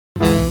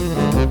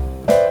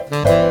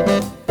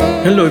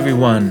Hello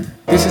everyone,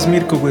 this is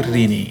Mirko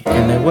Guerrini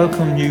and I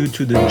welcome you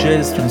to the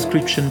Jazz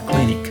Transcription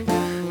Clinic,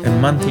 a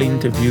monthly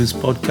interviews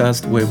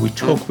podcast where we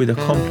talk with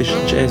accomplished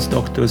jazz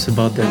doctors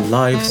about their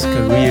lives,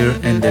 career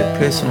and their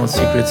personal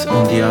secrets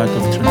on the art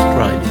of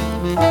transcribing.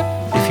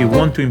 If you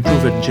want to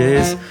improve at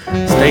jazz,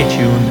 stay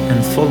tuned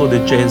and follow the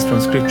Jazz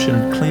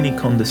Transcription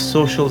Clinic on the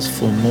socials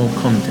for more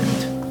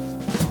content.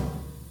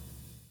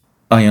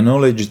 I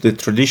acknowledge the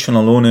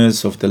traditional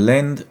owners of the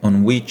land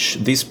on which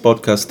this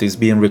podcast is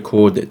being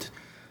recorded.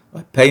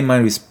 I pay my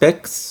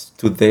respects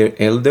to their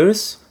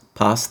elders,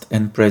 past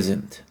and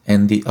present,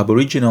 and the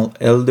Aboriginal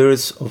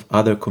elders of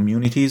other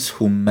communities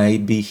who may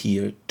be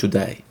here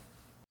today.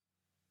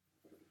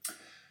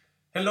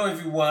 Hello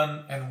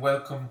everyone and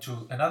welcome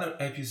to another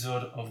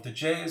episode of the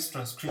Jazz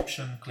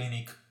Transcription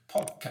Clinic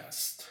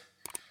podcast.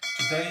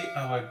 Today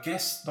our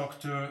guest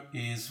doctor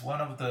is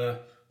one of the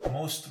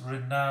most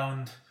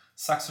renowned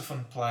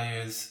saxophone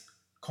players,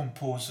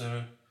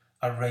 composer,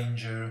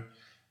 arranger,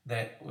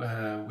 that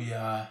we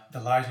are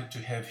delighted to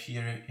have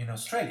here in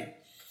Australia.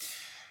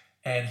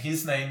 And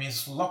his name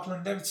is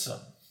Lachlan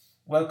Davidson.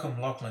 Welcome,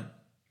 Lachlan.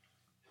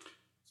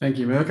 Thank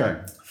you,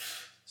 Mirko.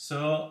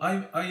 So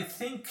I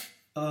think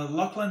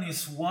Lachlan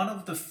is one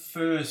of the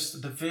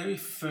very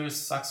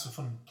first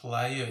saxophone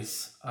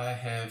players I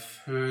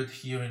have heard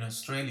here in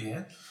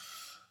Australia.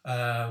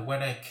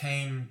 When I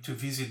came to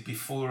visit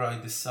before I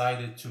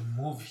decided to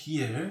move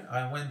here,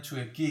 I went to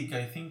a gig.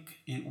 I think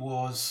it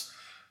was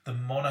the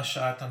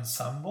Monashart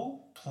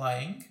Ensemble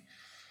playing,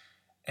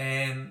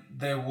 and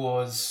there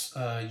was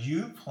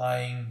you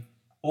playing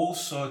all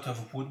sort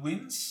of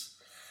woodwinds,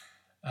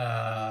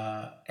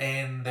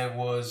 and there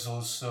was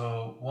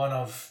also one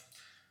of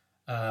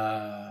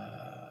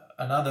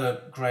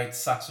another great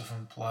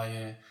saxophone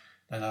player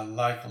that I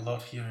like a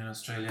lot here in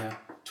Australia,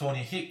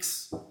 Tony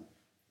Hicks.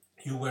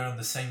 You were on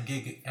the same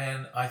gig,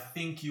 and I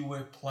think you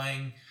were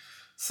playing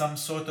some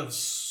sort of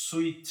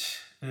suite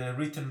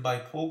written by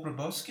Paul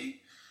Grabowski,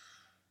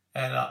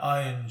 and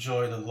I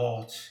enjoyed a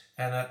lot.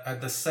 And at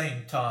the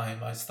same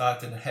time, I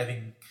started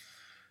having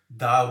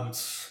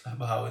doubts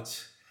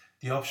about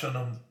the option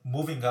of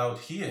moving out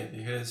here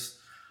because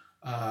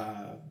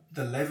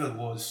the level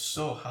was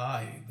so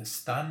high. The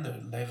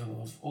standard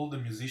level of all the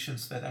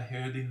musicians that I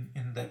heard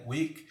in that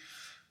week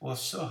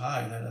was so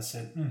high that I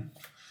said,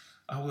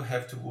 I will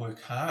have to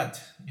work hard,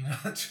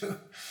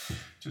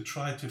 to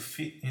try to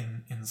fit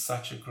in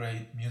such a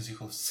great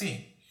musical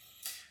scene.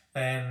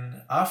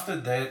 And after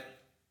that,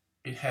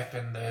 it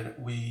happened that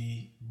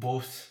we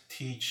both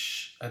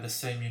teach at the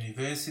same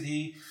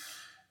university,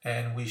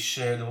 and we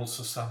shared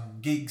also some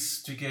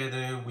gigs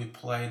together. We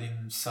played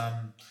in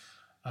some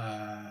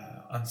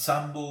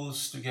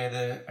ensembles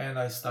together, and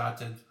I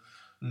started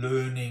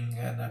learning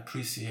and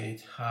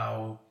appreciate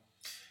how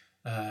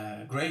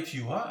great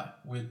you are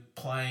with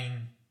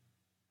playing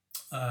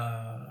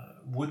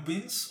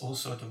woodwinds, all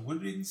sort of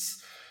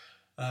woodwinds,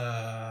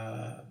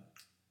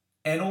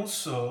 and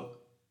also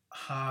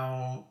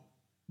how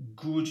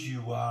good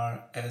you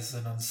are as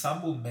an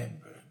ensemble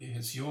member,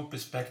 because your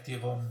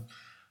perspective on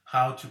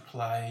how to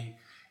play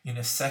in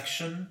a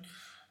section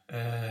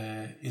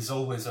is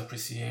always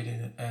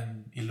appreciated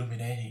and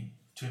illuminating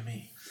to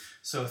me.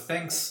 So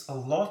thanks a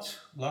lot,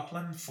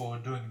 Lachlan, for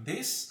doing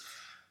this.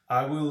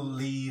 I will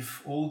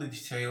leave all the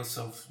details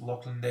of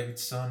Lachlan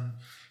Davidson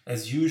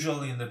as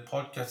usual in the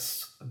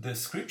podcast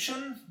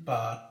description,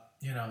 but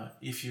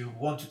if you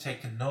want to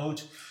take a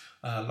note,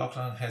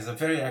 Lachlan has a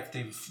very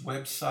active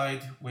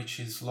website, which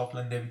is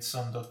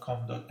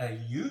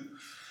lachlandavidson.com.au,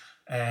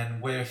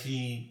 and where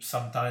he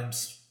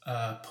sometimes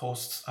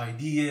posts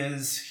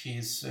ideas,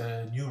 his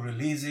new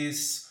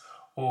releases,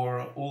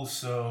 or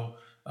also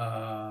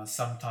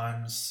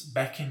sometimes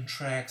backing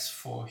tracks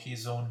for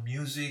his own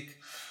music.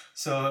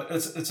 So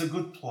it's a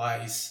good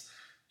place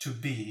to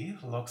be,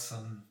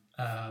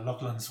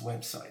 Lachlan's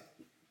website.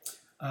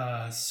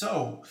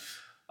 So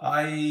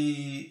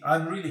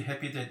I'm really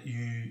happy that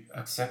you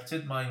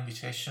accepted my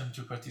invitation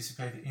to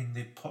participate in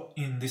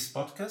this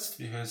podcast,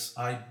 because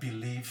I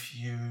believe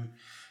you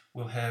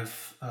will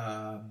have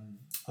a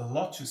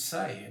lot to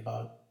say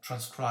about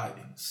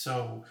transcribing.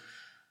 So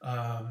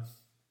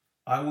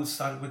I will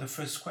start with the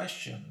first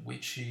question,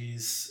 which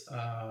is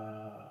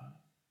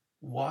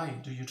why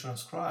do you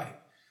transcribe?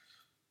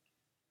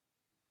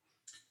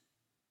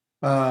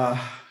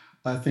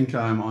 I think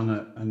I'm on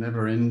a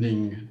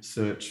never-ending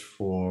search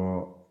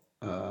for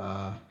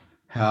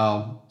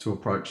how to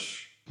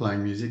approach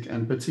playing music,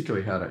 and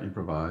particularly how to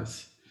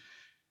improvise.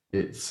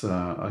 It's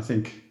I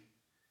think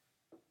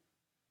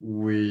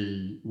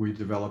we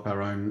develop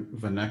our own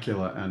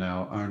vernacular and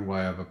our own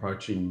way of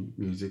approaching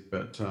music,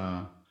 but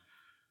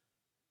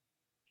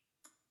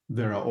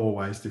there are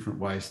always different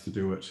ways to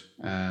do it,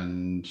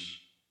 and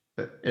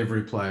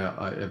every player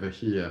I ever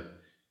hear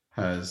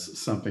has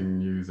something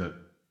new that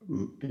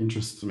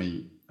interests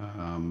me,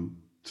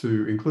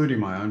 to including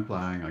my own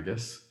playing, I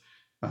guess.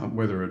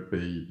 Whether it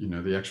be,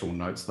 the actual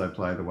notes they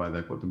play, the way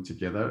they put them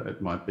together.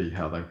 It might be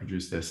how they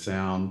produce their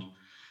sound,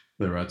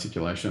 their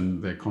articulation,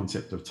 their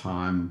concept of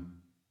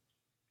time.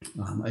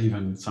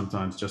 even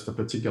sometimes just a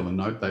particular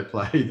note they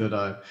play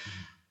that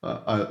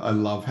I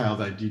love how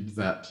they did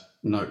that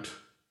note.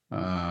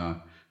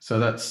 So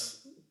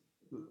that's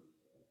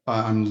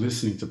I'm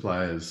listening to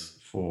players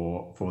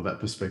for that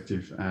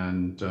perspective,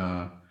 and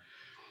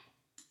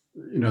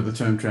the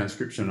term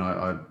transcription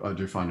I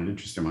do find an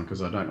interesting one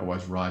because I don't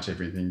always write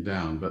everything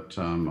down, but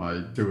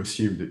I do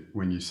assume that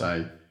when you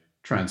say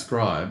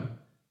transcribe,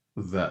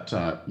 that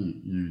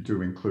you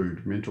do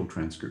include mental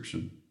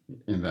transcription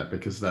in that,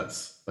 because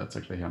that's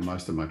actually how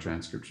most of my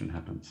transcription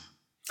happens.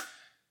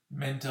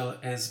 Mental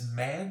as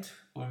mad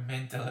or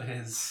mental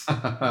as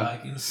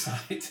like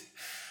inside?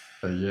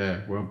 Yeah,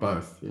 well,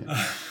 both.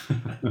 Yeah.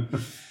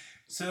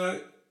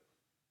 So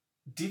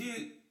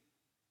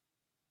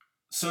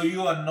so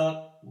you are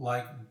not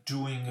like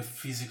doing a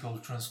physical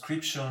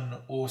transcription,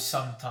 or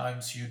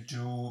sometimes you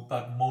do,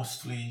 but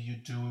mostly you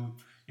do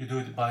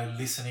it by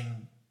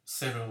listening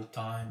several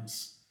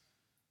times?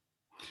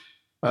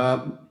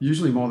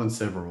 Usually more than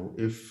several.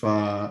 If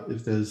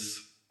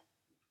there's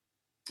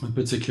a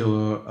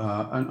particular,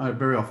 and I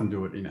very often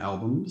do it in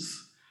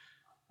albums,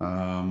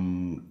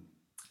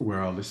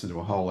 where I'll listen to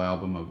a whole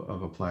album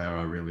of a player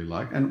I really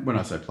like. And when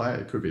I say player,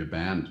 it could be a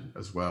band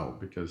as well,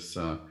 because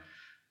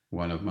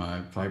one of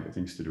my favorite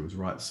things to do is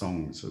write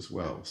songs as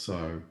well.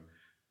 So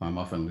I'm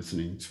often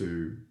listening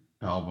to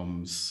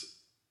albums,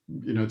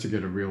 to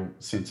get a real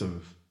sense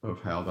of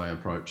how they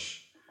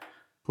approach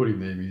putting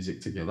their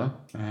music together.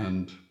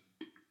 And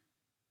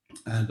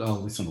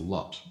I'll listen a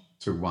lot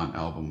to one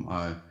album.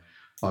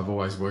 I've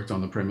always worked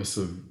on the premise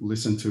of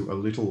listen to a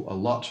little a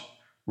lot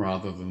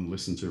rather than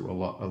listen to a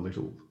lot a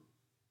little.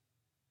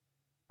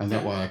 And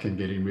that way I can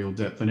get in real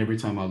depth. And every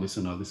time I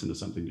listen to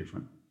something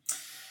different.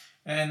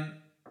 And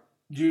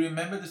do you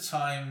remember the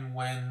time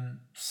when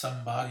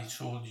somebody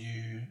told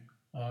you,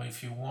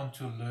 if you want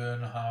to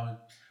learn how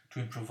to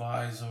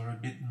improvise or a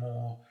bit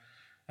more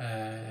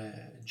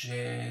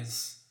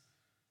jazz,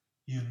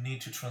 you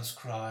need to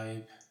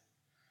transcribe?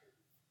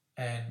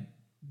 And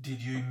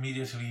did you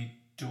immediately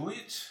do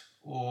it,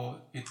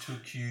 or it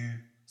took you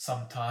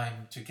some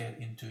time to get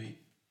into it?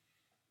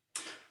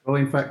 Well,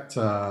 in fact,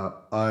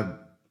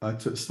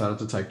 started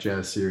to take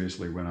jazz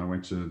seriously when I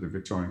went to the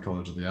Victorian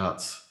College of the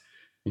Arts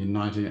in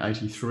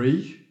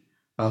 1983.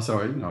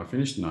 Sorry, no, I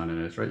finished in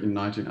 1983. In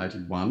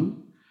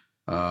 1981,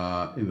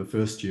 in the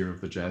first year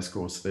of the jazz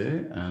course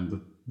there, and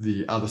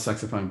the other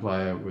saxophone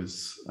player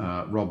was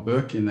Rob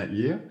Burke in that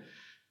year,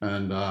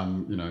 and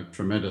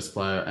tremendous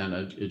player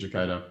and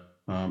educator.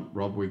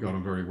 Rob, we got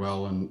on very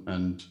well,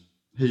 and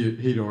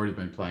he'd already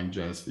been playing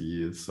jazz for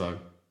years, so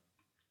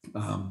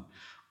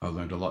I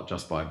learned a lot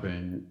just by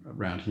being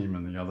around him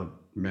and the other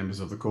members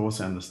of the course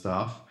and the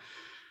staff.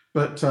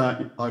 But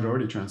I'd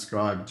already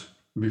transcribed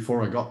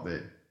before I got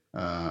there,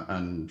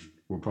 and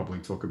we'll probably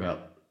talk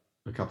about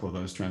a couple of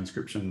those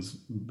transcriptions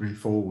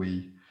before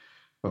we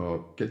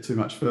get too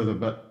much further.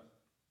 But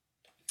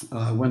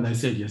when they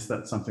said, yes,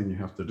 that's something you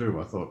have to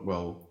do, I thought,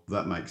 well,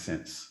 that makes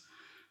sense.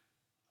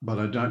 But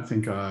I don't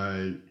think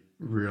I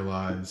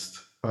realised,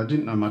 I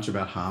didn't know much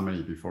about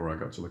harmony before I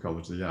got to the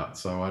College of the Arts,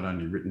 so I'd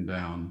only written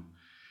down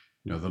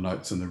the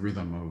notes and the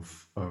rhythm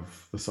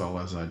of the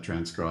solos I'd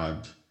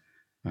transcribed,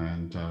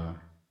 and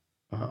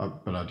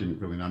but I didn't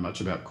really know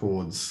much about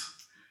chords.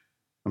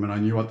 I mean, I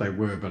knew what they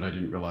were, but I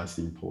didn't realise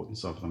the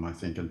importance of them, I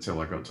think, until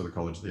I got to the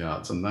College of the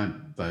Arts, and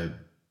they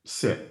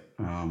set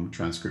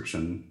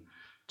transcription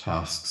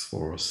tasks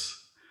for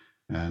us.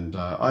 And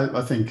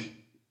I think,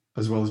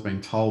 as well as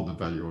being told the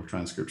value of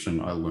transcription,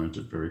 I learned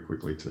it very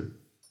quickly too.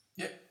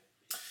 Yeah.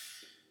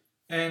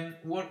 And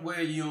what were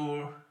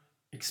your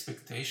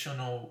expectation,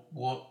 or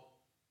what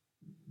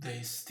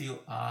they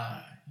still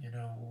are,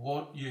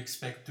 what you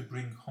expect to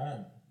bring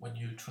home when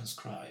you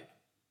transcribe?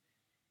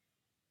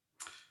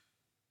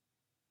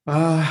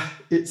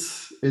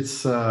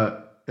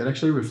 It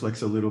actually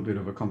reflects a little bit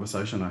of a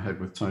conversation I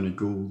had with Tony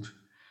Gould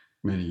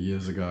many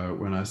years ago,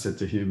 when I said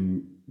to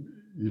him,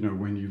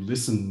 when you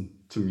listen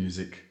to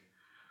music,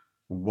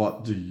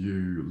 what do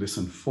you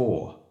listen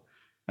for?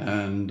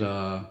 And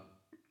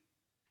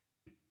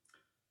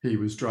he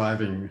was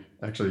driving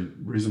actually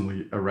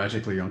reasonably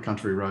erratically on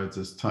country roads,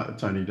 as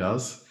Tony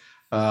does.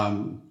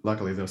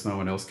 Luckily, there was no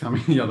one else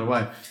coming the other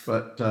way,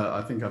 but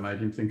I think I made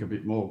him think a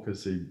bit more,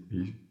 because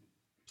he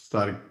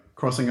started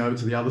crossing over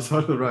to the other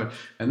side of the road.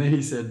 And then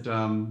he said,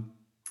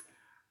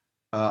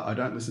 I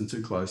don't listen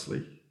too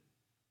closely,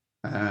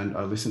 and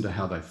I listen to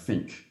how they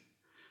think.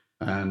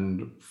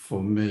 And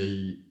for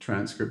me,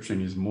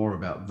 transcription is more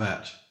about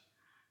that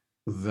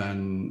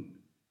than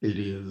it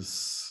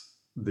is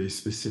the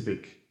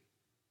specific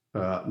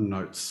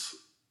notes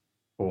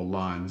or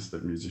lines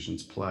that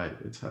musicians play.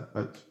 It's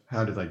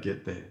how do they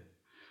get there?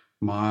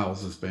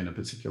 Miles has been a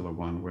particular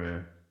one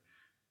where,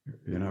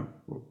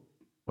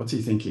 what's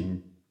he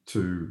thinking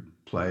to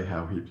play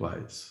how he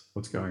plays?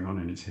 What's going on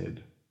in his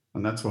head?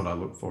 And that's what I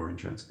look for in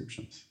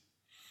transcriptions.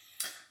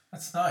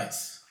 That's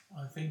nice.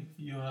 I think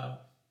you are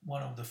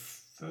one of the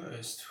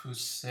first who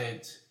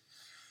said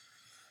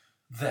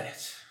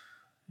that,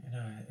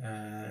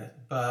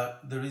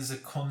 but there is a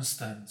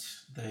constant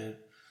that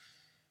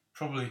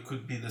probably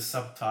could be the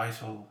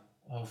subtitle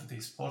of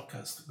this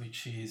podcast,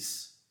 which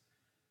is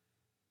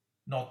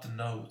not the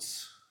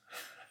notes.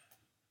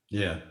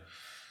 Yeah.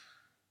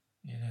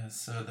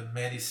 So the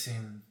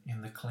medicine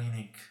in the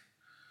clinic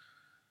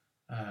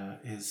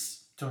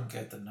is don't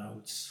get the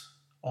notes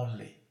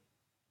only.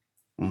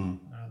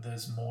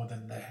 There's more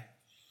than that.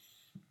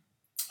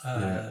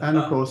 And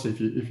of course, if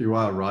you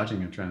are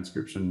writing a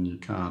transcription, you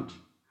can't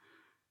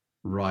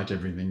write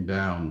everything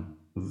down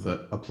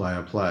that a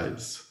player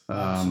plays.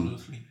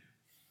 Absolutely.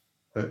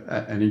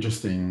 An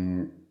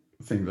interesting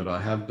thing that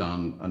I have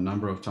done a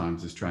number of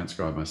times is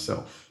transcribe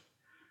myself.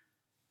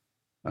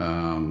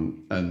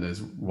 And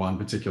there's one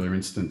particular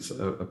instance,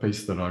 a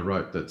piece that I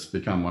wrote that's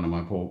become one of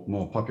my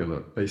more popular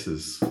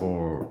pieces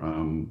for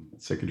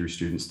secondary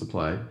students to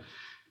play,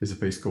 is a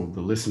piece called The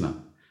Listener.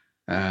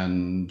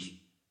 And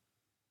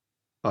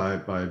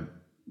I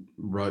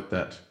wrote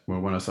that,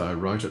 well, when I say I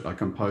wrote it, I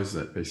composed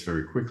that piece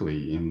very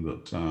quickly, in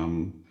that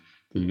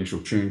the initial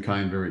tune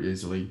came very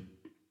easily.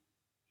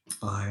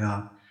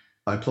 I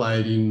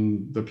played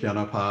in the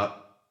piano part,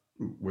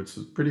 which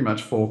was pretty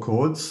much 4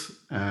 chords,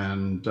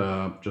 and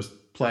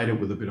just played it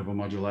with a bit of a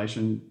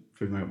modulation,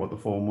 figuring out what the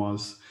form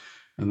was.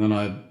 And then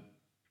I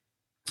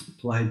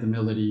played the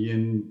melody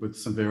in with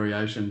some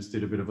variations,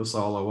 did a bit of a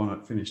solo on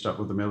it, finished up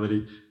with the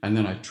melody, and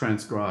then I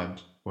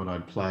transcribed what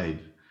I'd played.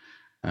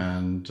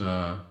 And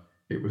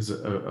it was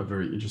a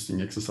very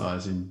interesting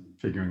exercise in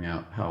figuring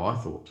out how I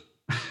thought.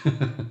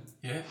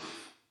 Yeah.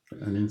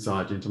 An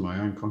insight into my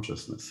own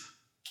consciousness.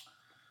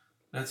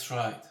 That's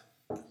right.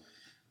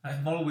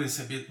 I'm always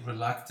a bit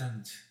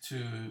reluctant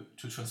to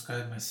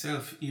transcribe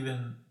myself,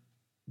 even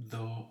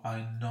though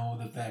I know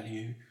the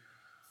value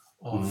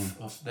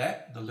of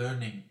that, the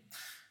learning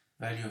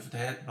value of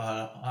that,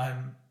 but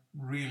I'm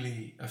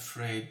really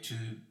afraid to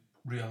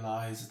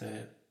realize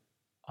that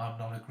I'm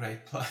not a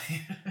great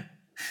player.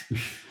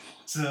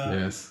 So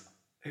yes.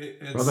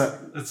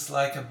 It's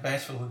like a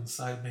battle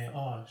inside me.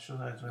 Oh, should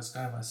I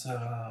transcribe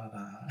myself?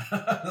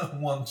 I don't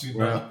want to.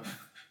 Well,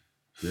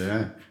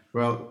 yeah.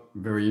 Well,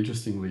 very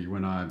interestingly,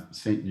 when I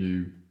sent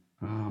you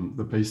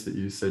the piece that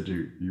you said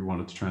you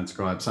wanted to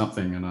transcribe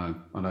something, and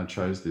I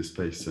chose this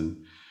piece,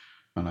 and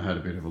I had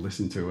a bit of a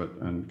listen to it,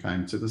 and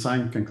came to the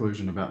same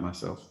conclusion about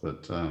myself,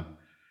 that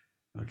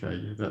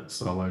that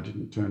solo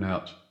didn't turn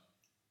out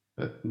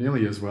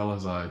nearly as well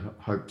as I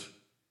hoped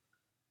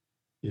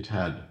it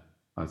had,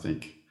 I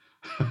think.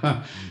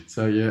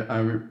 So yeah,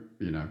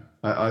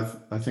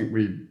 I think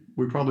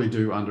we probably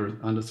do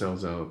undersell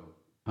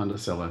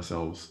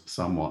ourselves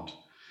somewhat,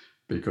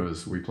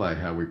 because we play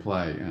how we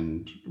play,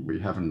 and we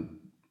haven't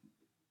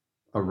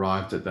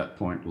arrived at that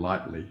point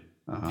lightly.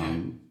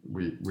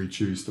 We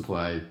choose to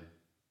play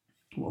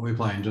what we're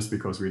playing just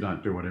because we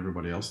don't do what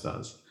everybody else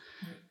does.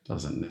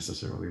 Doesn't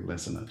necessarily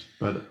lessen it.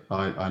 But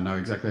I know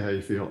exactly how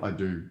you feel. I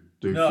do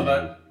feel.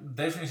 But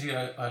definitely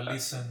I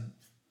listen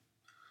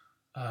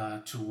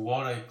to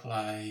what I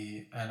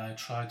play, and I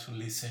try to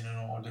listen in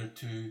order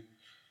to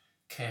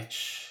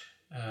catch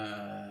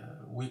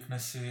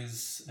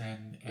weaknesses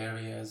and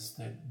areas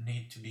that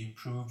need to be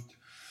improved.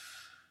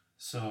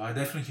 So I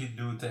definitely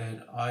do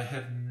that. I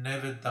have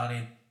never done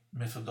it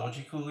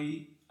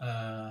methodologically.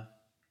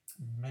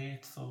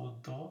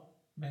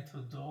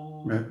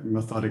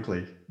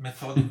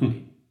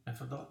 Methodically.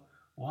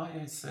 Why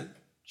I said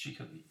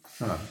cheekily?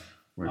 Oh,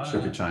 well, it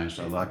should be changed.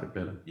 I like it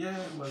better. Yeah,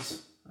 it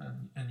was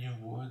a new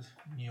word,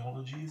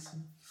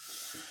 neologism.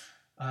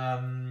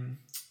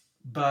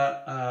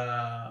 But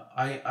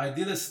I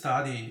did a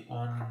study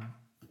on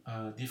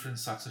different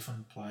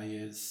saxophone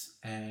players,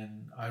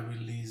 and I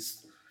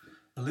released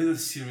a little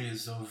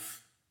series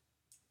of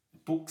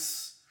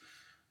books,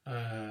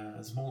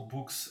 small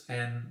books,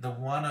 and the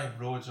one I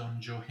wrote on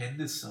Joe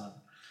Henderson,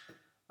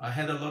 I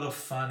had a lot of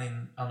fun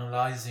in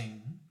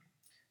analyzing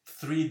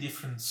 3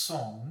 different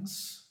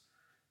songs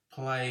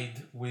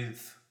played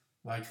with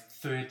like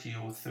 30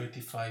 or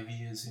 35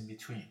 years in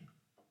between,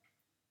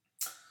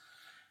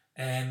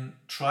 and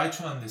try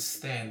to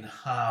understand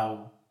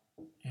how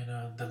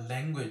the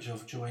language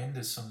of Joe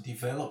Henderson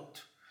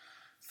developed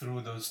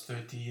through those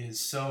 30 years.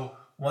 So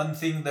one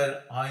thing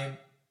that I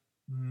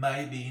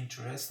may be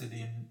interested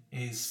in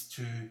is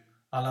to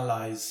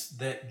analyze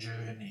that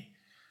journey.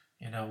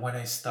 When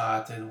I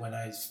started,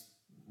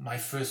 my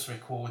first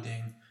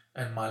recording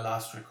and my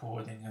last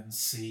recording, and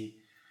see,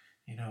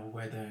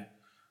 whether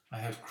I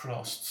have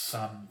crossed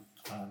some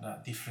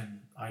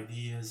different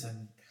ideas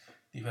and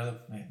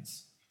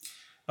developments.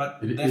 But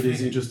it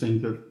is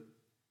interesting that.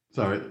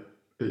 Sorry.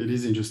 It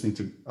is interesting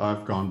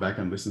I've gone back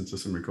and listened to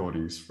some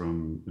recordings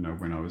from,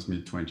 when I was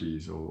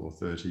mid-20s or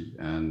 30,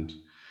 and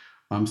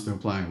I'm still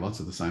playing lots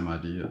of the same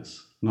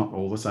ideas. Not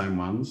all the same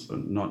ones,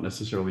 not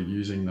necessarily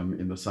using them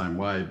in the same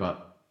way,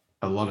 but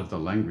a lot of the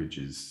language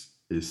is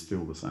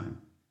still the same.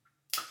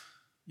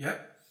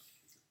 Yep,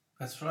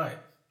 that's right.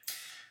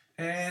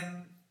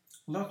 And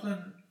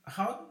Lachlan,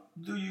 how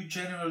do you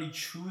generally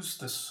choose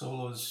the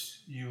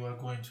solos you are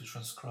going to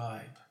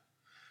transcribe?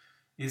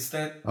 Is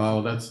that...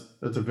 Oh, that's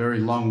a very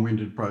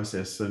long-winded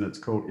process, and it's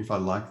called If I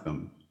Like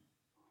Them.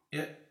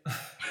 Yeah.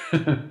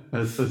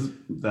 It's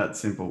that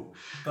simple,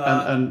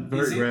 But and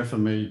is very it? rare for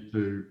me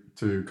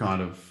to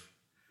kind of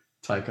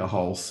take a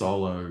whole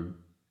solo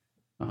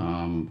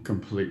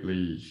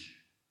completely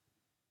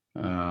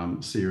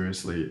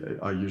seriously.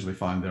 I usually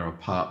find there are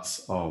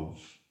parts of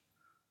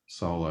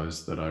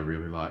solos that I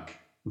really like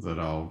that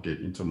I'll get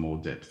into more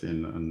depth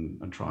in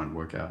and try and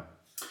work out.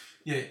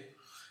 Yeah.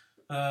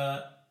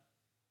 Uh,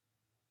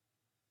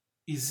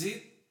 is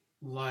it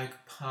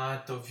like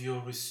part of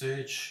your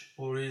research,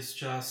 or is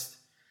just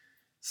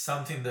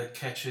something that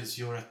catches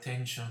your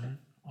attention?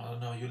 I don't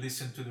know. You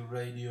listen to the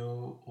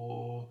radio,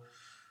 or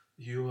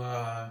you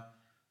are,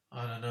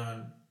 I don't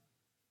know,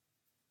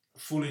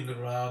 fooling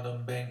around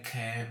on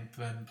Bandcamp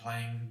and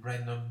playing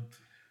random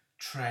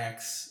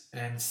tracks,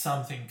 and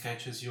something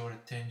catches your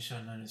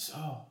attention, and it's,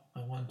 oh,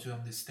 I want to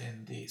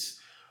understand this.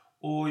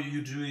 Or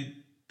you do it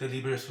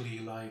deliberately,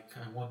 like,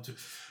 I want to.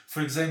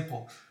 For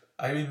example,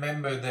 I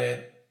remember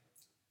that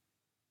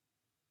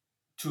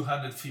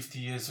 250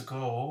 years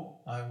ago,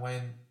 I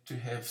went to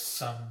have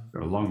some,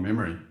 Got a long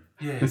memory.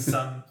 yeah,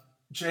 some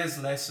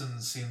jazz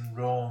lessons in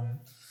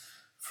Rome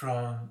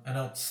from an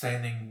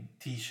outstanding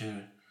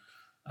teacher.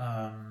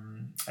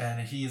 And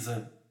he's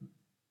a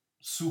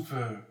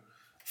super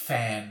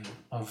fan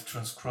of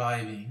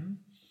transcribing.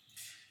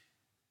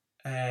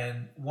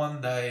 And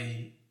one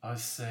day I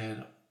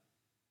said,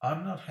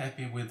 I'm not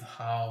happy with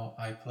how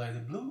I play the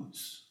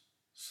blues.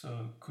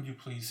 So could you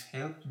please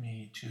help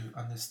me to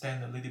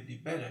understand a little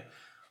bit better?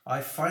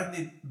 I find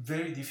it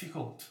very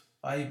difficult.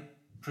 I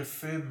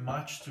prefer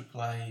much to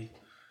play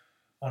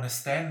on a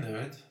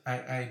standard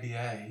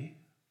ABA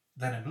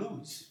than a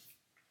blues.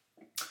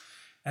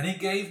 And he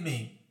gave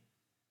me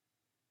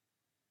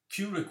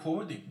few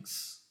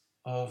recordings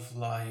of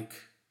like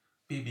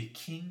B.B.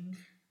 King,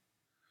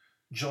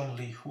 John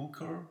Lee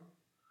Hooker,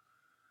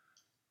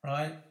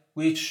 right?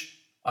 Which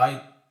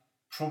I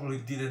probably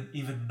didn't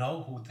even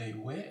know who they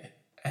were.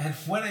 And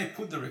when I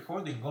put the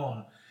recording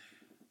on,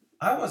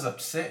 I was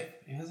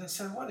upset because I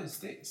said, what is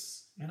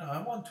this?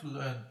 I want to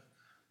learn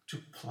to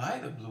play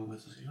the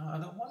blues. I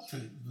don't want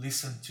to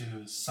listen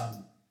to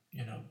some,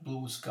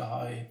 blues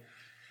guy.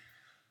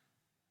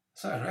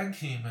 So I rang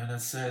him and I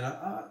said,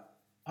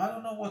 I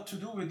don't know what to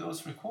do with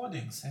those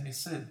recordings. And he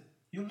said,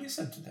 you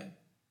listen to them.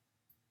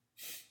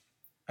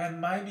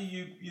 And maybe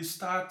you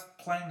start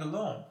playing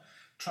along.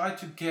 Try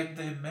to get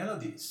their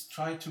melodies.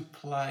 Try to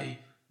play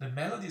the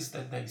melodies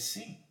that they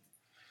sing.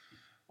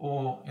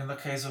 Or in the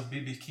case of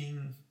B.B.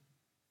 King,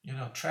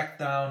 track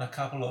down a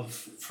couple of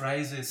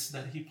phrases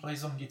that he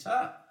plays on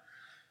guitar.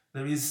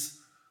 There is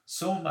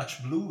so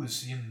much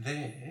blues in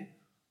there,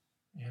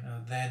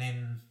 than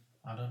in,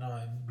 I don't know,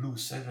 in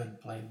Blues 7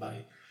 played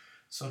by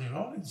Sonny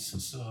Rollins.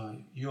 So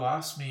you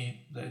ask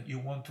me that you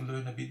want to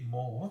learn a bit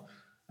more,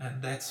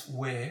 and that's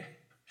where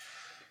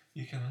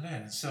you can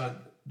learn. So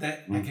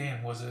that Mm.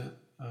 again was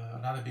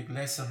another big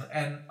lesson,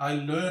 and I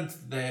learned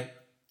that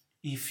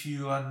if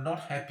you are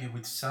not happy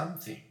with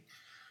something,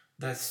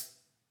 that's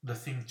the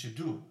thing to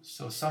do.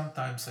 So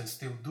sometimes I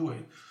still do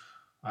it.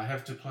 I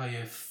have to play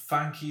a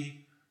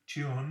funky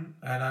tune,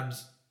 and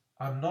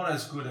I'm not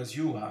as good as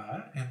you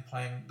are in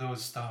playing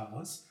those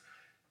styles.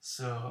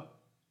 So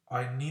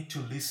I need to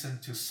listen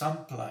to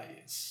some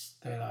players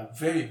that are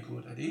very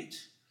good at it,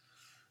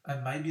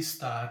 and maybe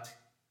start,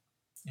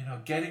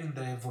 getting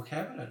their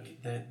vocabulary,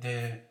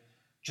 their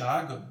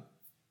jargon.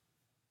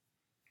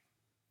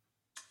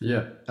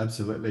 Yeah,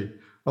 absolutely.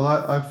 Well,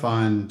 I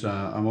find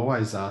I'm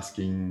always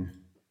asking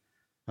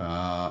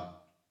uh,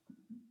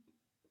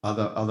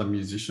 other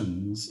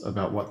musicians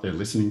about what they're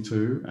listening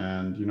to,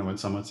 and when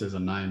someone says a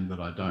name that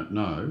I don't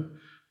know,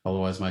 I'll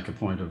always make a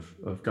point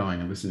of going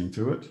and listening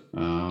to it.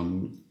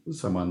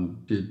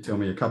 Someone did tell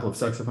me a couple of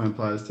saxophone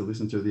players to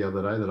listen to the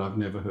other day that I've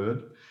never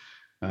heard,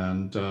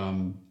 and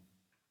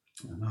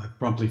I've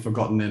promptly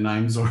forgotten their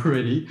names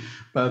already,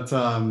 but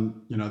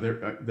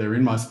they're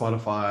in my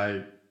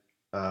Spotify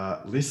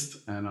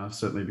list, and I'll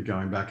certainly be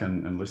going back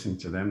and listening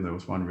to them. There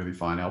was one really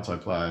fine alto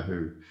player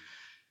who,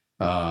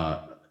 I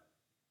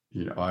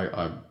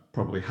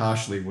probably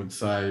harshly would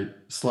say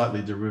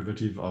slightly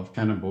derivative of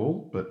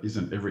Cannonball, but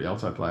isn't every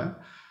alto player.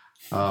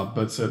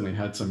 But certainly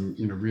had some,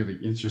 really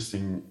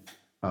interesting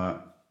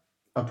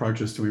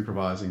approaches to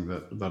improvising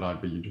that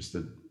I'd be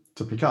interested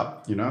to pick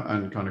up,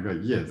 and kind of go,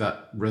 yeah,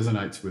 that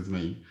resonates with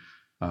me.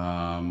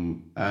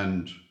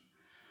 And,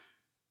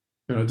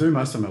 I do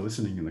most of my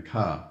listening in the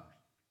car.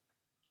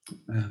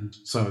 And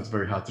so it's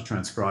very hard to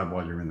transcribe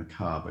while you're in the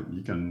car, but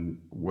you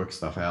can work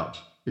stuff out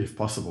if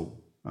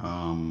possible.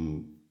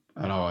 And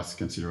I always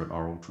consider it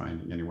oral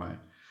training anyway.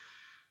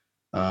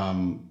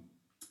 And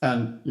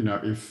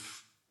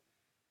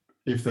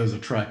if there's a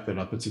track that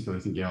I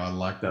particularly think, I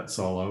like that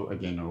solo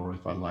again, or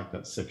if I like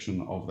that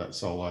section of that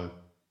solo,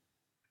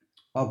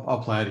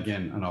 I'll play it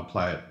again, and I'll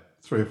play it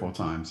 3 or 4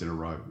 times in a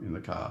row in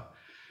the car.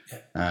 Yeah.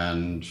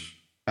 And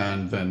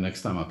then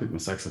next time I pick my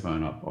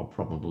saxophone up, I'll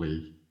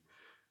probably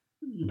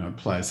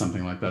play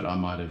something like that. I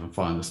might even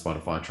find the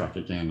Spotify track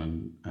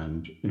again,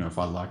 and if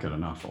I like it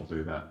enough, I'll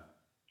do that.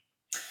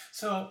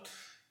 So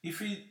if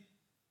we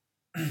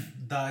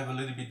dive a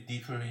little bit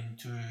deeper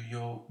into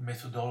your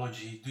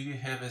methodology. Do you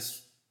have a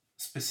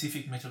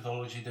specific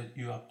methodology that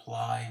you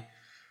apply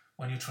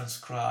when you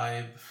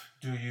transcribe?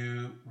 Do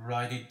you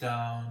write it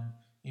down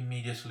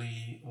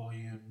immediately or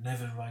you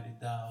never write it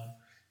down?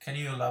 Can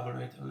you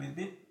elaborate a little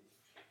bit?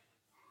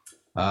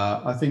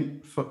 I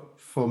think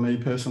for me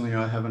personally,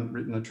 I haven't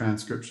written a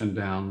transcription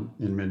down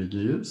in many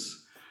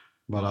years,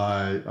 but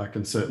I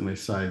can certainly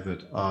say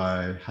that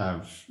I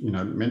have,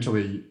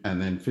 mentally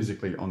and then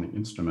physically on the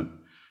instrument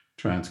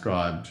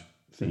transcribed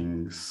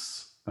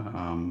things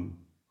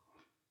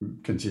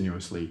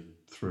continuously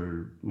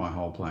through my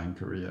whole playing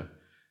career.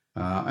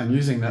 And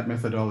using that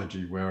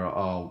methodology where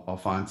I'll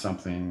find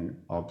something,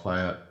 I'll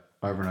play it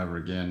over and over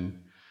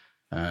again,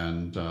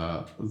 and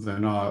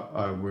then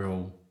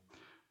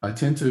I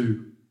tend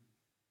to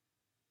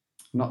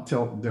not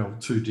delve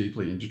too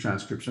deeply into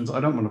transcriptions.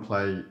 I don't want to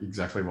play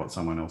exactly what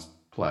someone else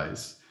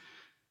plays,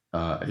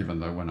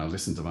 even though when I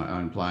listen to my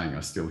own playing,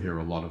 I still hear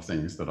a lot of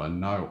things that I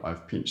know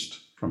I've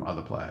pinched from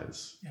other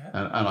players. Yeah.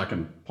 And I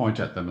can point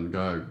at them and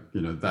go,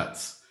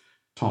 that's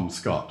Tom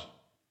Scott.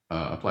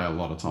 I play a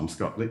lot of Tom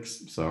Scott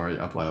licks.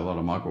 I play a lot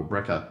of Michael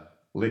Brecker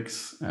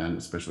licks, and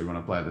especially when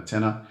I play the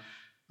tenor.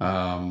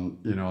 On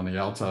the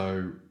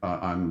alto,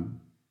 I'm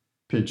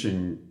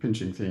pinching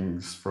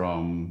things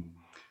from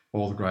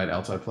all the great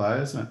alto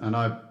players, and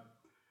I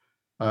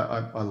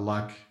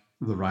like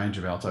the range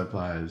of alto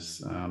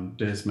players: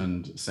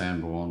 Desmond,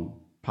 Sanborn,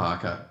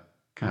 Parker,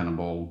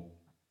 Cannonball,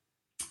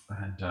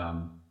 and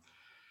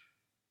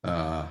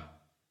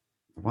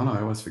one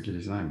I always forget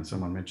his name, and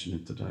someone mentioned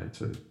it today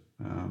too.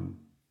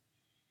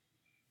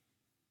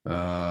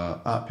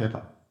 Art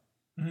Pepper.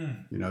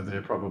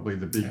 They're probably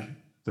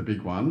the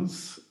big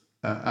ones,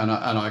 and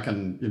I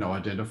can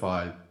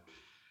identify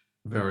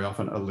very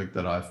often a lick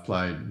that I've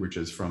played which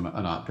is from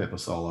an Art Pepper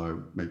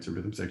solo meets a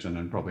rhythm section,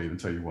 and probably even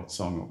tell you what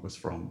song it was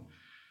from.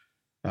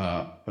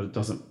 But it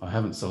doesn't. I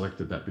haven't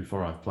selected that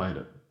before I've played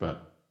it,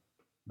 but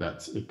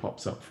it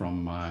pops up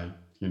from my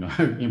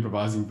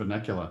improvising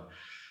vernacular.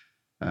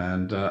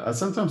 And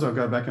sometimes I'll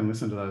go back and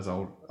listen to those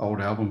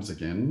old albums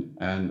again,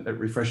 and it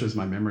refreshes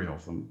my memory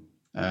of them.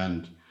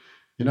 And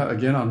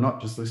again, I'm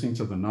not just listening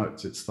to the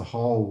notes; it's the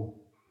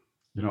whole.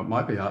 It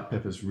might be Art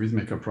Pepper's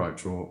rhythmic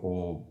approach,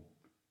 or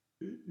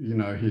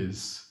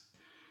his.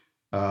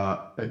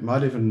 It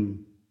might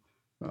even.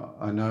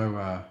 I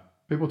know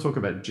people talk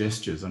about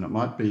gestures, and it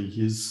might be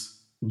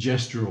his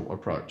gestural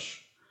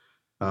approach,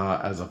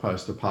 as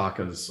opposed to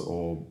Parker's,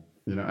 or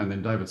and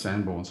then David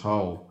Sanborn's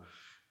whole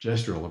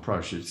gestural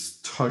approach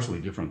is totally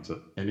different to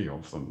any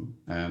of them,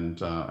 and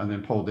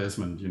then Paul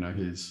Desmond,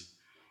 his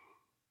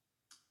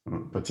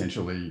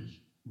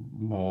potentially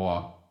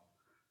more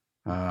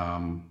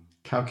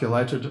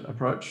calculated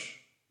approach.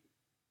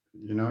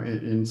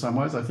 In some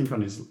ways, I think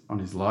on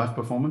his live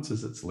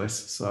performances it's less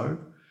so,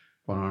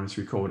 but on his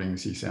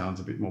recordings he sounds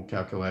a bit more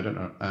calculated,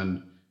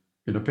 and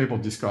people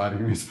describe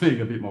him as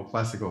being a bit more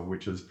classical,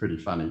 which is pretty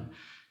funny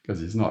because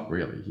he's not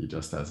really. He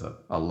just has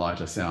a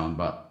lighter sound,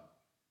 but.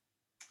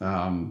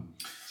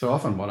 So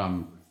often what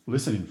I'm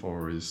listening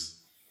for is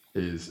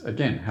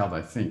again how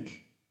they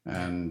think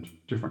and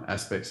different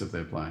aspects of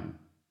their playing.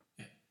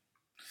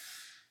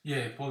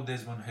 Yeah, Paul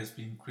Desmond has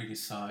been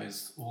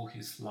criticized all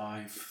his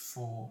life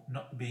for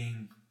not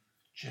being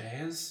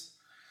jazz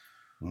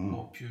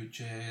or pure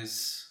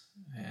jazz.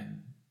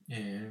 And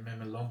I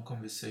remember a long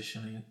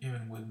conversation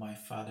even with my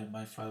father.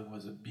 My father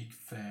was a big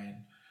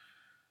fan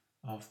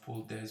of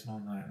Paul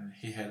Desmond, and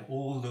he had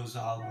all those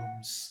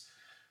albums,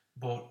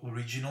 both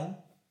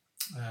original.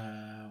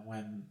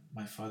 When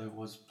my father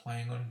was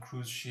playing on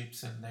cruise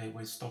ships and they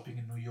were stopping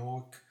in New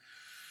York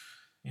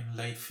in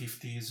late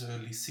 50s,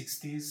 early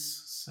 60s.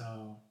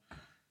 So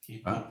he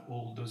bought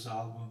all those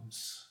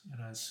albums,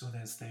 as soon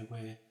as they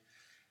were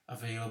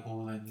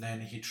available, and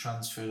then he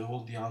transferred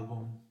all the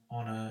album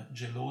on a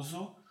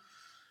Geloso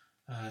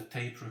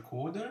tape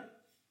recorder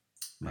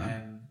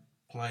and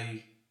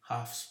play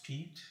half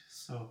speed.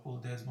 So Paul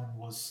Desmond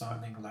was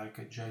sounding like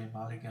a Jerry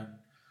Mulligan.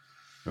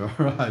 All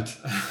right.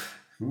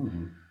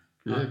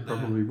 Yeah,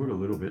 probably would a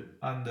little bit.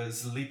 Under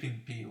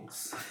sleeping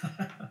pills.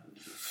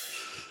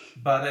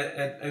 But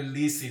at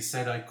least he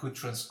said I could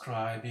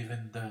transcribe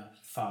even the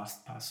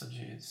fast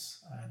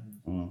passages.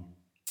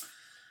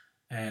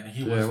 And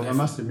he was... I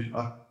must admit,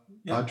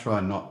 I try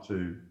not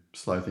to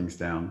slow things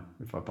down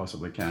if I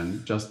possibly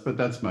can, but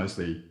that's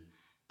mostly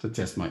to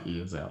test my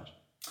ears out.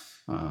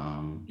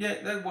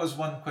 That was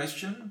one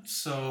question.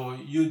 So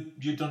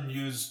you don't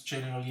use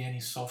generally any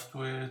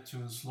software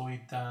to slow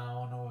it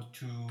down or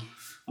to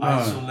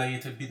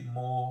isolate a bit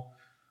more?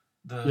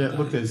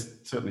 Look,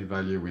 there's certainly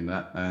value in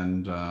that,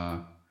 and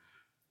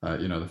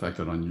the fact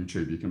that on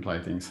YouTube you can play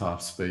things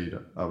half speed.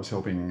 I was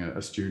helping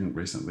a student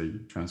recently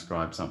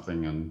transcribe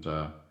something, and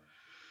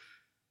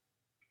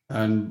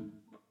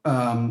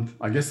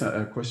I guess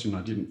a question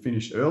I didn't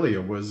finish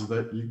earlier was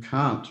that you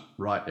can't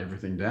write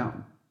everything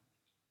down.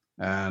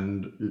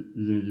 And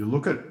you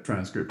look at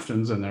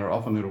transcriptions and there are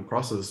often little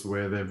crosses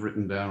where they've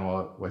written down,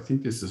 well, I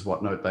think this is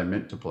what note they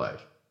meant to play.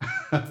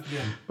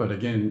 Yeah. But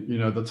again,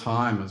 the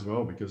time as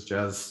well, because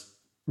jazz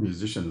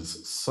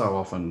musicians so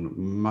often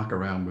muck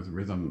around with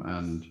rhythm,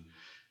 and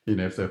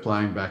if they're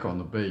playing back on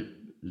the beat,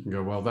 you can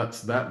go, well,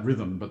 that's that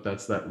rhythm, but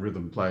that's that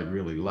rhythm played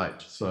really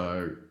late.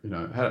 So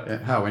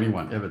how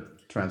anyone ever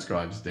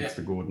transcribes Yeah.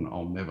 Dexter Gordon,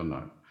 I'll never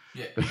know,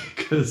 Yeah.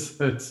 because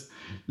it's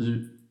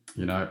you.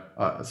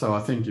 So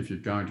I think if you're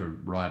going to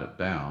write it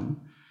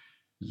down,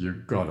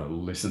 you've got to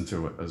listen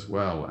to it as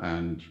well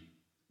and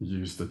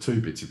use the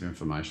two bits of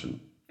information.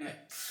 Yeah.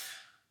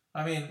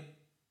 I mean,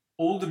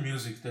 all the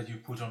music that you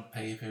put on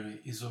paper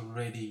is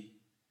already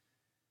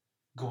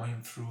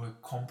going through a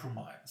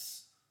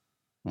compromise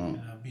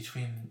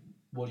between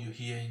what you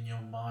hear in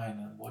your mind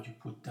and what you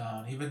put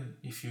down. Even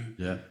if you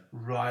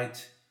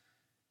write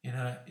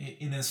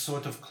in a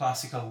sort of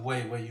classical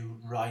way where you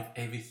write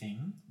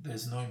everything,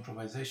 there's no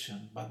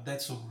improvisation, but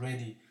that's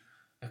already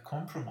a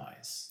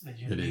compromise that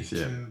you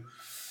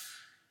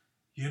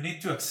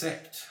need to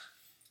accept,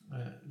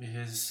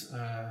 because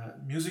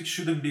music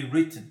shouldn't be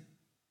written.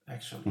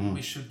 Actually,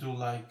 we should do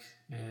like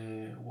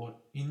what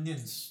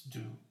Indians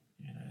do.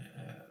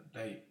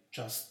 They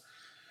just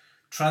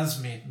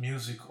transmit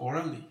music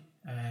orally,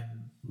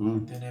 and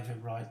they never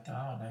write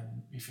down.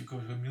 And if you go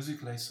to a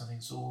music lesson,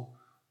 it's all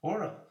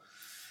oral.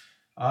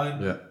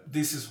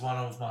 This is one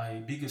of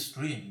my biggest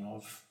dream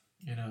of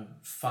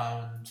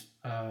found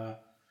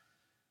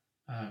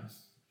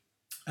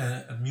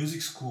a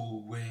music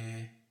school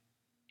where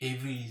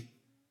every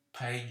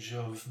page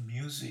of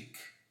music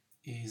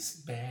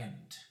is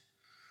banned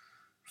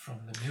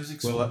from the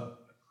music school.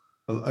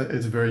 Well,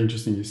 it's very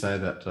interesting you say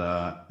that.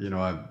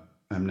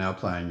 I am now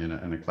playing in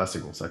a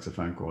classical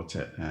saxophone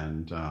quartet,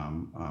 and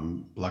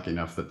I'm lucky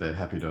enough that they're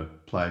happy to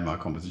play my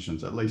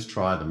compositions, at least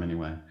try them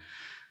anyway.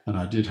 And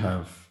I did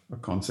have a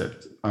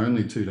concept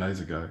only 2 days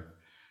ago,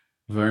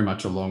 very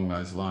much along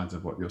those lines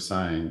of what you're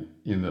saying,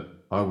 in that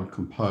I would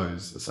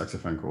compose a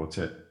saxophone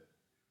quartet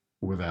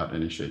without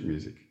any sheet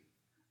music,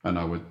 and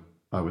I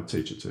would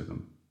teach it to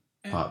them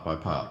part by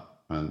part,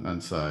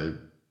 and say,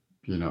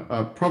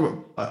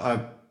 I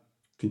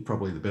think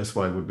probably the best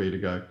way would be to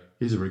go,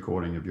 here's a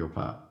recording of your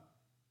part.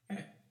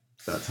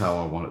 That's how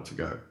I want it to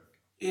go.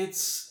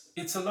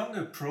 It's a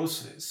longer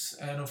process,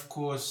 and of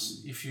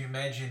course, if you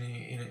imagine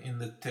in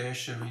the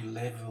tertiary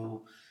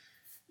level,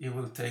 it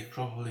will take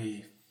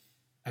probably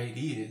 8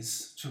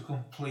 years to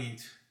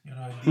complete,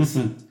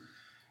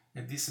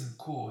 a decent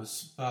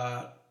course.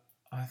 But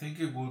I think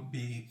it would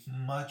be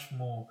much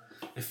more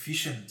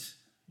efficient,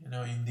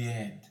 in the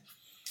end.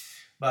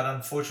 But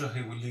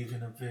unfortunately, we live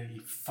in a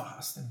very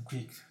fast and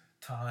quick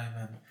time,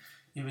 and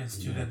even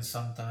students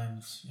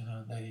sometimes,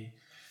 they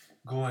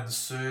go and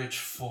search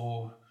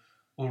for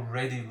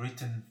already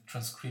written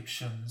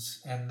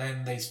transcriptions, and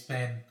then they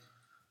spend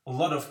a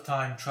lot of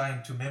time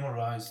trying to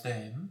memorize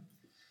them.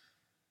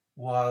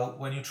 While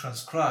when you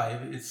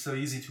transcribe, it's so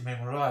easy to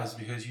memorize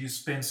because you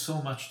spend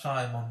so much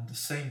time on the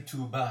same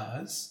 2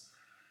 bars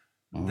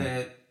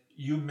that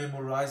you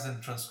memorize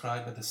and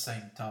transcribe at the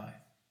same time.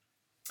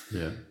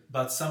 Yeah.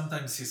 But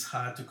sometimes it's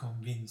hard to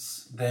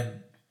convince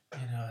them.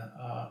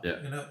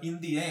 In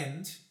the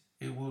end,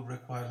 it will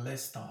require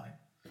less time.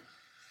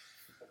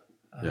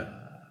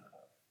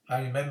 I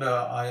remember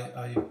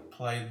I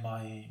played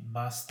my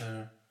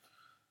master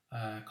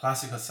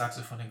classical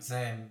saxophone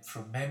exam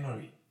from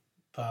memory,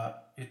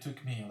 but it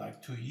took me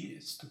like 2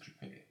 years to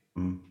prepare.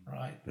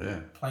 Right?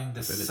 Yeah. Playing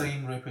the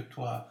same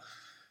repertoire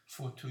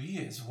for 2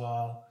 years,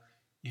 while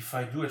if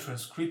I do a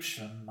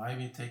transcription,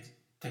 maybe it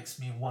takes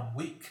me 1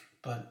 week,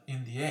 but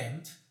in the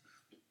end,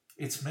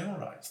 it's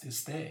memorized,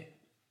 it's there.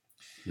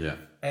 Yeah.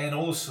 And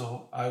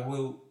also, I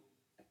will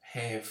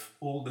have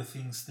all the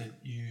things that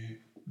you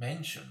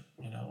mentioned,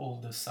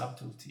 all the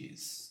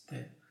subtleties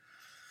that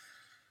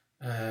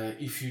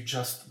if you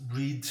just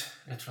read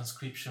a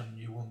transcription,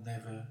 you will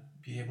never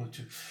be able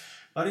to.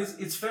 But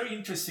it's very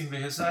interesting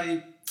because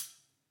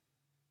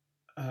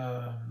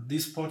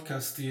this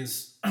podcast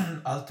is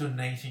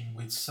alternating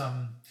with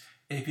some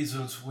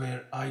episodes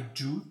where I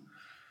do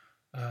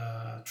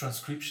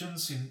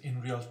transcriptions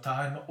in real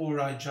time, or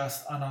I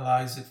just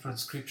analyze a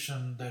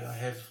transcription that I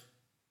have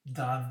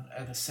done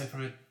at a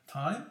separate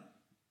time.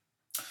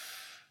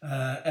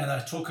 And I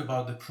talk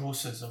about the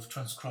process of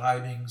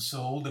transcribing,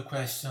 so all the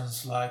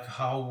questions like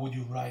how would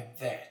you write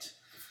that?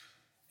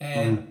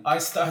 And I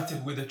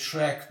started with a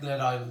track that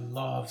I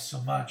love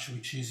so much,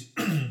 which is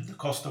The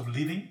Cost of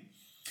Living,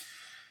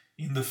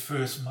 in the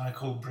first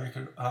Michael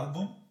Brecker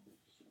album.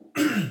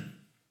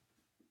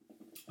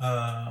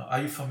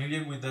 Are you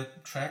familiar with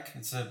that track?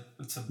 It's a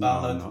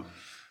ballad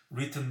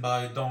written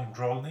by Don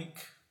Grolnick.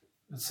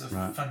 It's a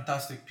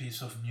fantastic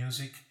piece of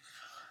music.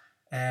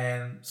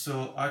 And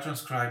so I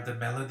transcribed the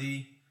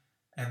melody,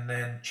 and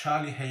then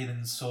Charlie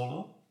Hayden's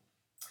solo,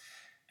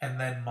 and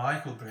then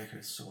Michael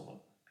Brecker's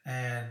solo.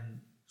 And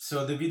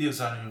so the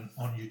videos are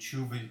on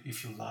YouTube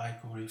if you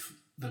like, or if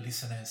the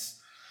listeners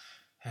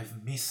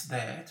have missed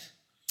that.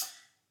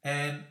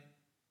 And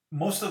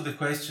most of the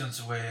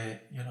questions were,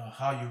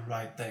 how you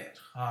write that,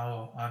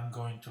 how I'm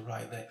going to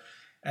write that.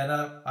 And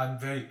I'm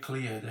very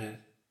clear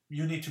that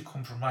you need to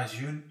compromise.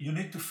 You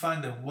need to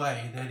find a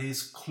way that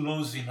is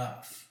close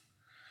enough.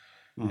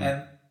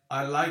 And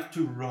I like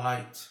to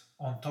write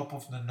on top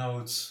of the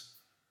notes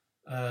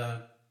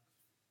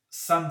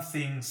some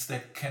things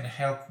that can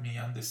help me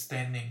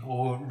understanding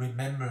or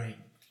remembering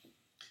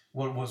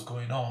what was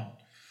going on.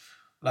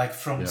 Like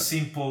from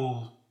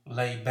simple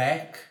lay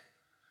back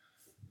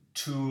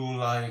to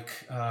like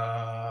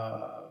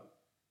a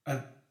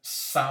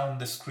sound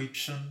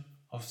description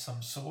of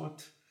some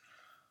sort,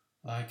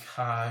 like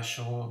harsh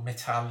or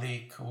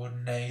metallic or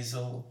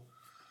nasal,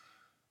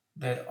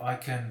 that I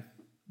can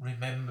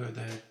remember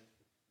that,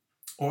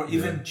 or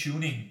even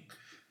tuning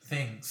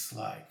things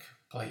like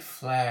play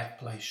flat,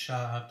 play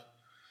sharp.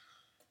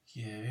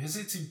 Yeah, because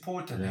it's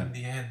important in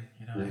the end,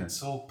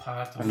 it's all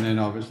part of And then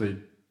obviously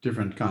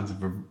different kinds of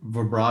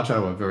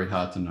vibrato are very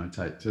hard to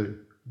notate too.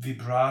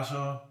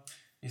 Vibrato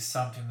is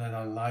something that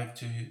I like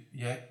to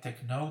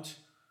take note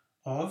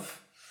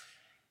of.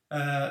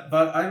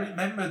 But I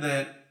remember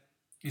that,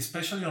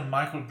 especially on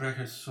Michael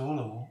Brecker's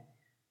solo,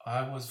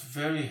 I was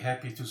very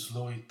happy to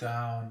slow it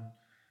down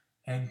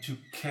and to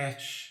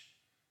catch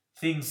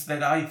things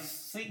that I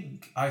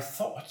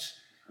thought,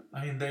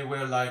 they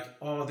were like,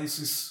 oh, this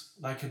is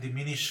like a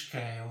diminished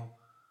scale.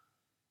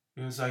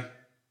 It was like,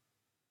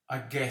 I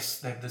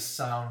guessed that the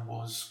sound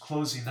was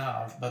close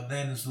enough, but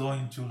then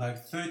slowing to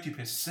like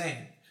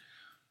 30%,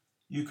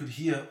 you could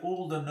hear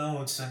all the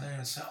notes and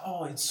then say,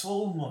 oh, it's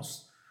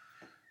almost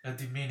a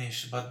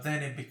diminished, but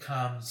then it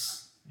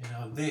becomes,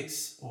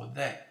 this or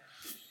that.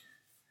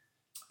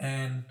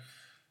 And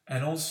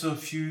also a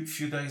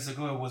few days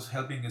ago, I was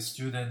helping a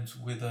student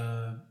with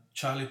a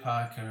Charlie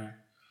Parker,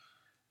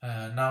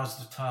 Now's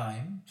the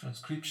Time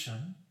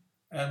transcription,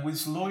 and we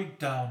slowed it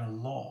down a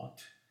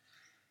lot.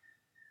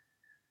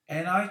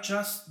 And I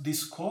just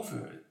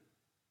discovered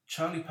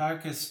Charlie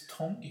Parker's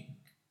tonguing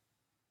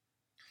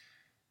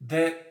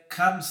that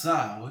comes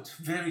out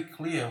very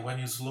clear when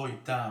you slow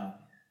it down.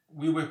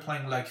 We were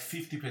playing like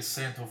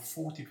 50% or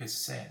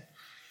 40%.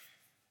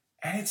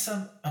 And it's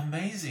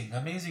amazing.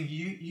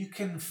 You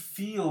can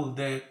feel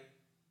that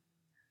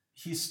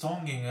he's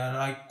tonguing, and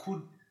I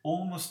could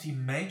almost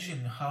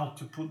imagine how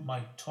to put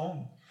my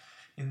tongue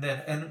in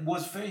that. And it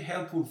was very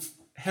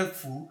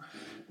helpful,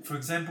 for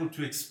example,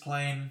 to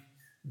explain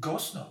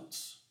ghost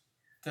notes,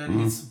 that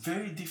it's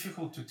very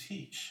difficult to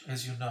teach,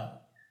 as you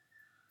know.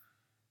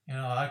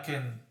 I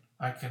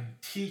can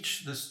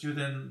teach the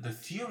student the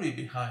theory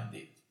behind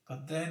it,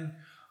 but then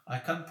I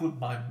can't put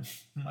my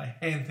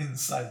hand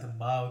inside the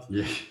mouth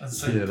and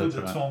say put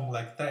the tongue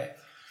like that.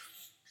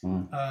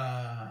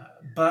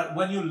 But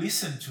when you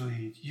listen to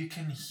it, you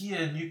can hear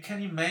and you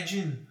can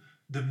imagine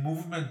the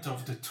movement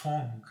of the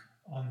tongue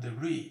on the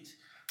reed,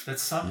 that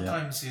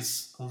sometimes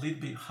is a little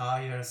bit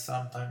higher,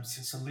 sometimes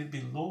it's a little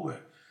bit lower,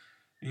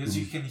 because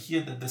you can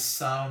hear that the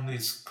sound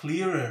is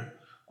clearer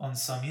on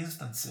some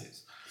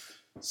instances.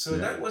 So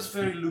that was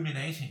very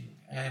illuminating,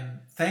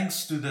 and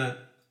thanks to the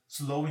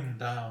slowing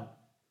down.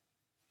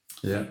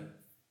 That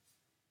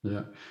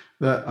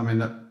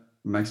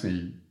makes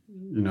me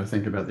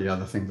think about the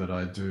other thing that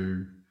I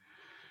do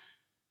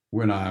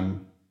when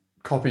I'm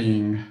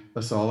copying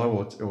a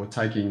solo or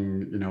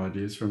taking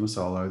ideas from a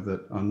solo,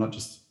 that I'm not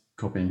just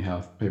copying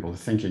how people are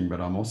thinking, but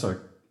I'm also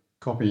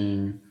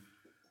copying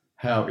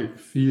how it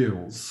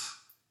feels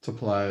to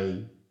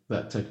play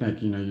that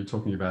technique. You're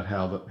talking about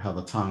how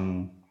the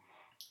tongue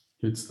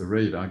hits the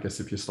reed. I guess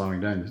if you're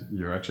slowing down,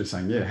 you're actually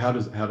saying, how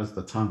does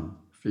the tongue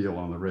feel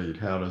on the reed?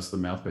 How does the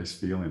mouthpiece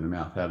feel in the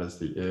mouth? How does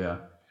the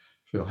air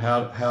feel?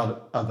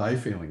 How are they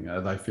feeling?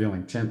 Are they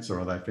feeling tense or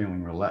are they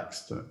feeling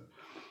relaxed?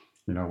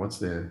 What's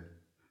their...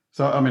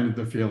 So,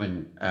 the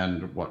feeling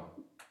and what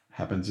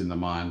happens in the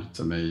mind,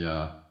 to me,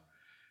 are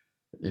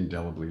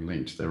indelibly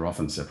linked. They're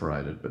often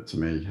separated, but to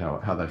me,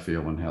 how they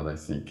feel and how they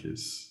think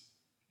is,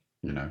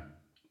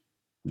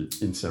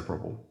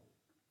 inseparable.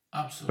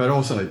 Absolutely. But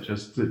also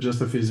just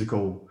the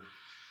physical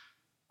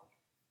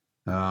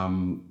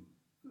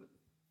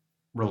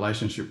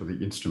relationship with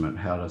the instrument.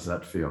 How does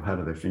that feel? How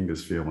do their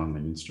fingers feel on the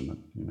instrument?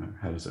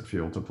 How does it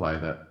feel to play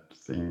that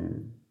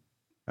thing?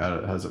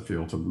 How does it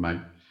feel to make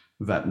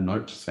that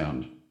note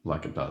sound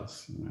like it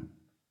does?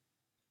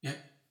 Yep.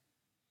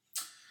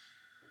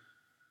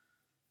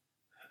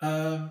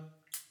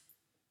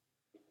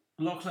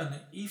 Lachlan,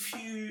 if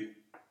you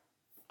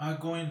are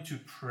going to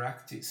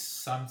practice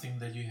something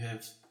that you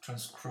have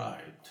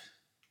transcribed,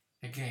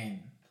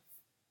 again,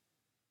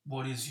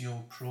 what is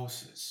your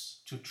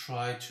process to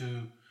try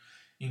to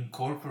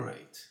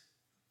incorporate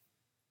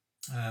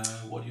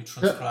what you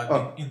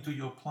transcribe into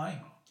your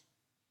playing?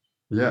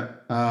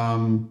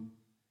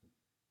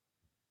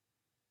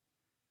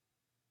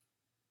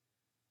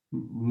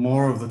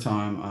 More of the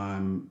time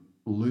I'm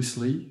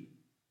loosely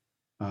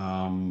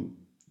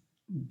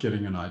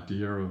getting an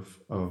idea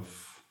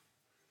of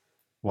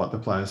what the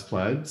players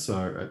played.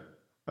 So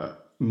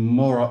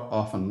more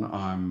often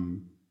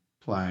I'm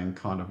playing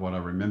kind of what I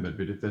remembered,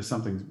 but if there's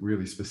something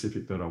really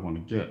specific that I want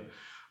to get,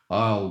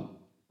 I'll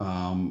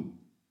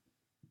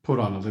put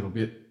on a little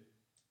bit,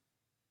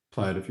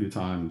 play it a few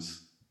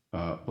times,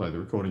 play the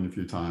recording a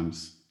few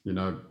times,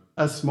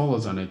 as small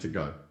as I need to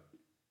go,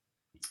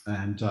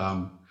 and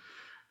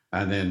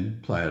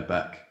then play it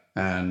back.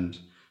 And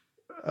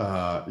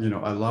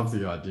I love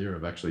the idea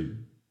of actually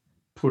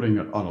putting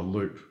it on a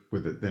loop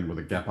with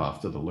a gap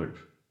after the loop.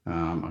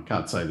 I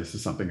can't say this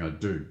is something I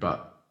do,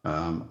 but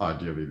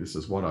ideally this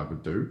is what I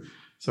would do.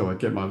 So I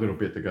get my little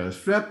bit that goes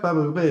play again,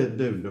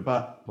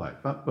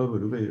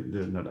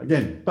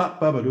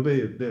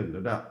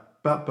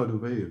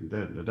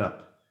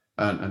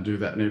 and do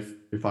that. And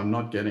if I'm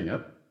not getting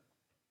it,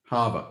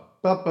 halve it,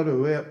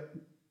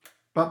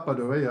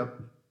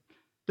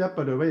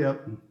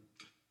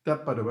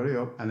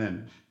 and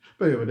then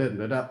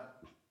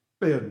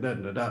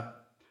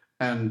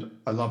and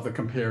I love the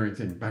comparing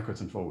thing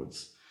backwards and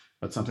forwards.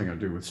 That's something I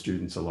do with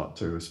students a lot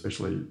too,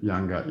 especially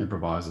younger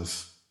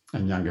improvisers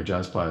and younger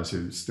jazz players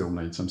who still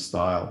need some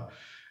style.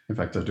 In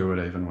fact, I do it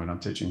even when I'm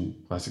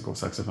teaching classical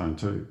saxophone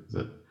too,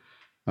 that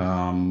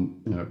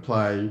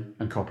play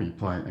and copy,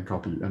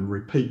 and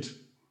repeat.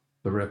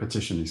 The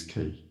repetition is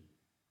key.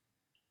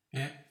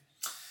 Yeah,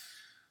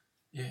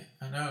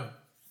 I know.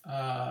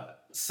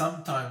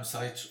 Sometimes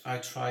I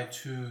try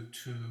to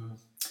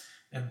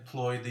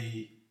employ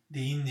the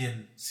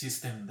Indian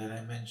system that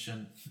I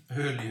mentioned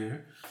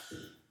earlier,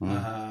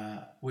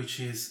 which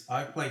is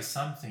I play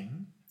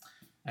something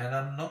and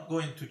I'm not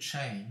going to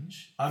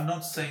change. I'm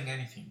not saying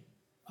anything.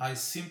 I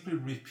simply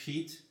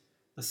repeat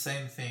the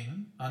same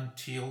thing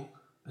until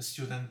the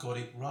student got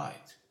it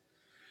right.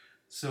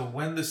 So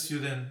when the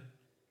student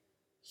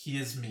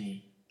hears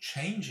me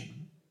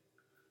changing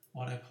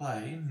what I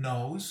play,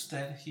 knows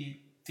that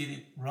he did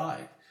it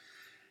right.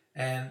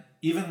 And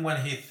even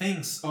when he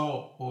thinks,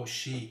 or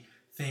she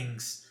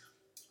thinks,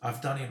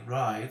 I've done it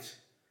right,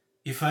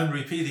 if I'm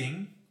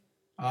repeating,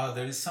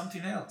 there is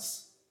something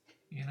else,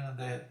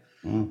 that.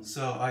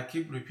 So I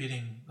keep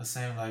repeating the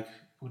same, like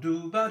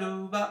budu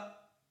badu ba,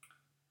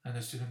 and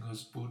the student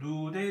goes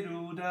budu de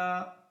du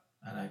da,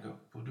 and I go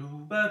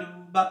budu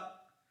badu ba,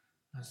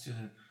 and the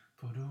student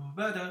budu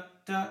bada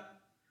da,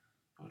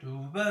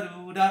 budu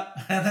badu da,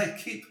 and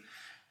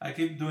I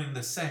keep doing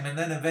the same, and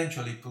then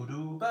eventually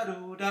budu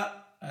badu da,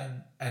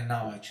 and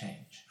now I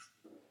change.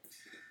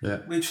 Yeah,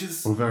 which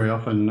is very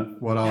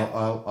often what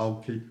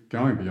I'll keep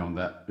going beyond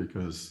that,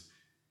 because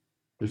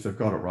if they've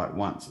got it right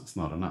once, it's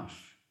not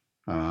enough,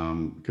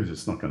 because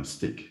it's not going to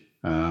stick.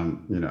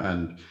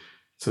 And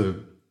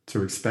to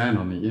expand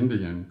on the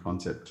Indian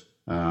concept,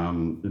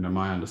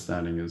 my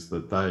understanding is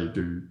that they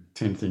do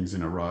 10 things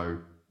in a row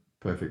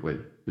perfectly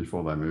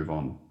before they move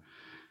on,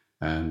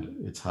 and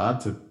it's hard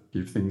to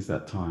give things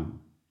that time.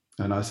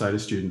 And I say to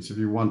students, if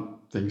you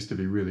want things to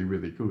be really,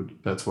 really good,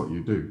 that's what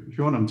you do. If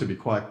you want them to be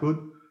quite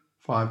good,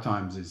 5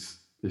 times is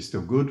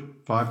still good,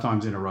 5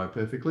 times in a row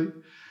perfectly,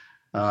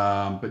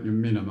 but your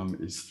minimum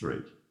is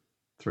 3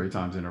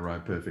 times in a row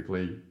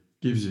perfectly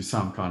gives you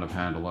some kind of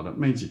handle on it. It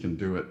means you can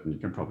do it, and you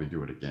can probably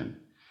do it again.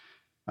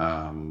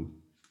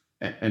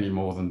 Any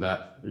more than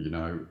that,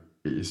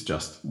 is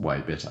just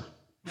way better.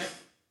 Yeah,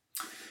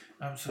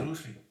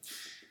 absolutely.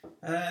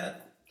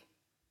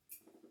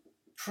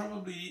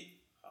 Probably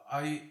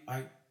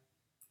I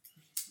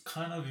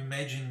kind of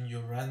imagine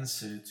your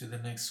answer to the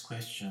next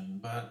question,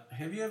 but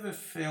have you ever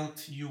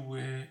felt you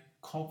were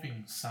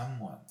copying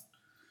someone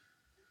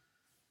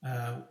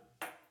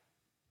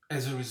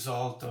as a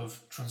result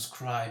of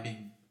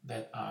transcribing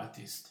that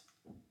artist?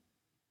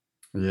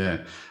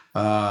 Yeah,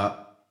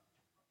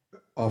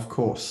 of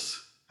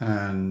course.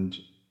 And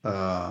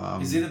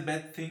is it a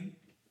bad thing?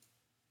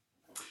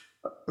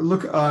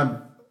 Look,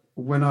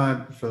 when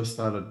I first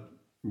started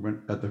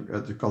at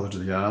the College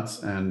of the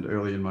Arts and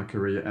early in my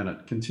career, and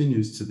it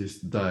continues to this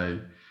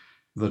day,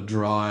 the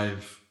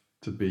drive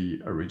to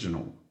be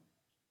original.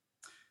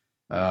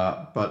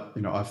 But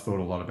I've thought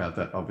a lot about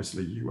that.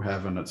 Obviously, you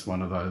have, and it's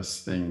one of those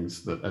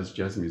things that as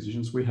jazz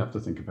musicians we have to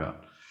think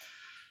about.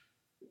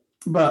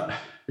 But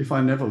if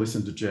I never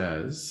listened to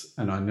jazz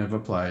and I never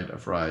played a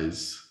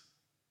phrase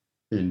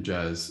in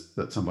jazz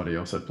that somebody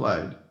else had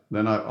played,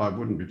 then I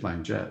wouldn't be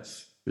playing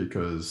jazz,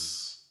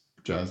 because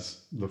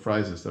jazz, the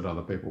phrases that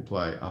other people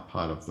play are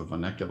part of the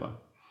vernacular.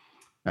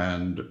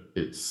 And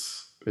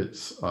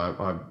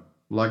I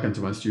liken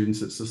to my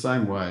students, it's the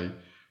same way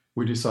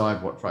we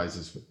decide what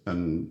phrases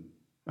and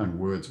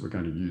words we're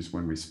going to use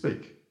when we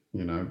speak.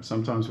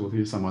 Sometimes we'll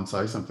hear someone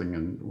say something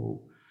and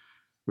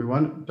we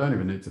don't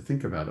even need to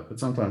think about it, but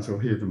sometimes we'll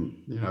hear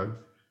them,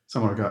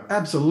 someone will go,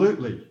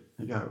 absolutely.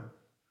 You go,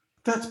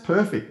 that's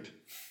perfect.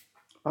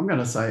 I'm going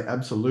to say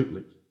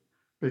absolutely,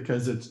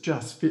 because it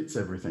just fits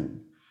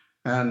everything.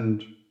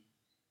 And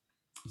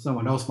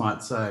someone else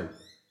might say,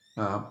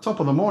 top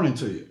of the morning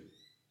to you.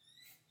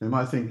 They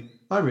might think,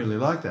 I really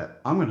like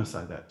that. I'm going to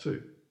say that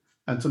too.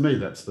 And to me,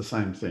 that's the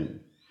same thing.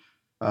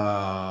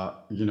 The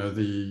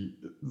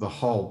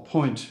whole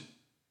point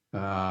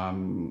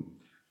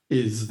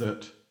is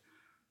that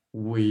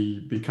we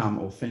become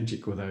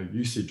authentic with our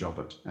usage of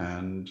it.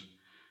 And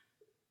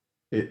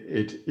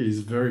it is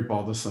very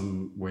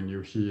bothersome when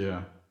you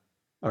hear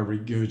a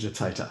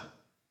regurgitator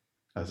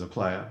as a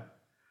player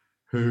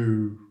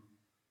who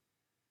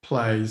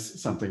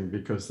plays something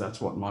because that's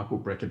what Michael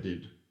Brecker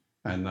did,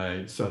 and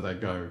they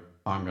go,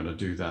 I'm going to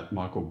do that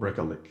Michael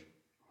Brecker lick,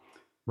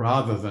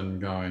 rather than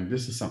going,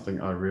 this is something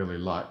I really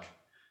like,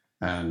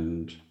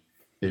 and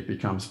it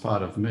becomes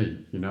part of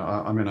me.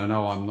 I mean, I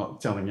know I'm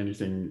not telling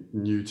anything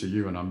new to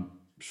you, and I'm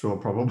sure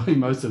probably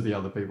most of the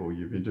other people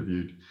you've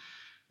interviewed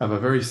have a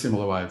very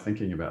similar way of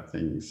thinking about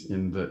things,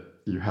 in that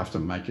you have to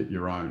make it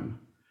your own.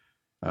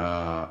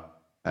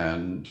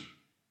 And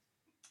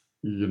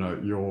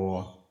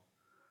your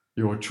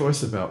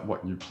choice about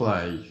what you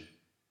play,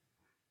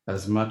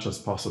 as much as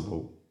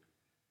possible,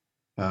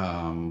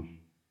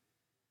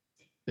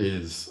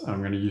 is, I'm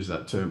going to use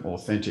that term,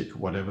 authentic,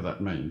 whatever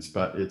that means,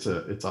 but it's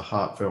a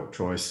heartfelt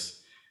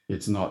choice.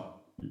 It's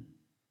not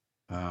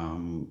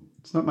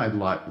made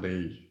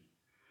lightly,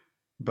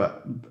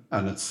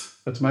 and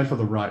it's made for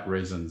the right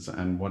reasons,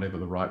 and whatever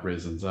the right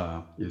reasons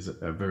are is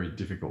a very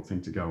difficult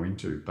thing to go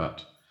into,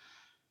 but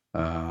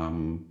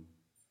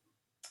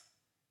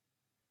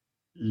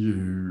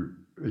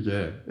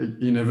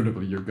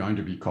inevitably you're going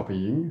to be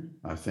copying.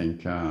 I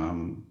think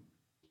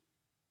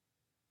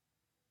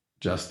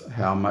just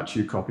how much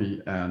you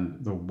copy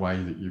and the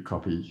way that you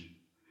copy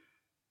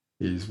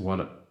is what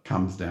it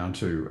comes down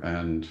to,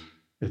 and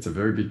it's a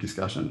very big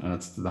discussion, and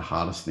it's the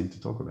hardest thing to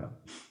talk about.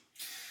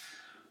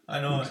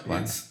 I know.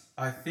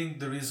 I think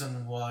the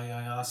reason why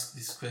I ask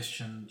this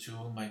question to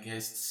all my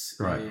guests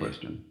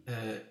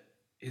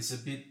is a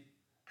bit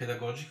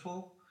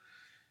pedagogical,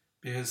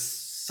 because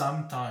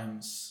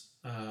sometimes,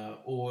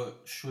 or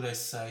should I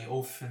say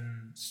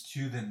often,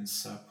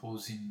 students are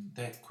posing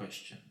that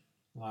question,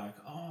 like,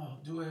 oh,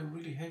 do I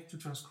really have to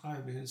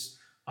transcribe, because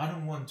I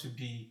don't want to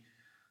be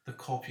the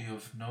copy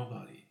of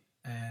nobody.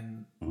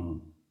 And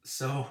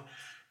so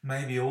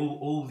maybe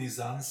all these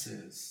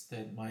answers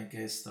that my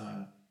guests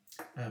are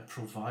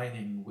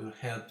providing will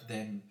help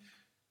them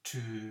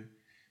to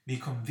be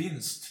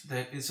convinced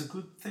that it's a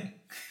good thing.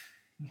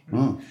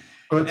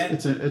 But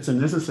it's a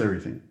necessary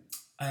thing.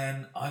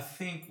 And I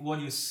think what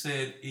you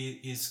said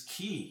is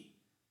key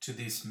to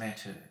this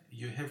matter.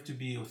 You have to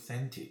be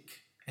authentic.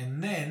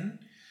 And then,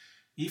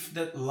 if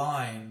that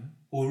line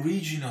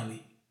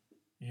originally,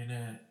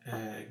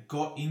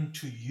 got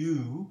into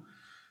you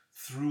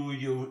through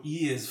your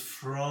ears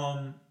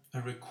from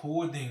a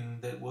recording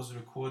that was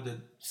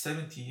recorded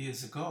 70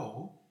 years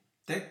ago,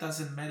 that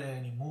doesn't matter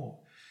anymore,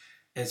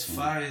 as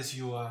far as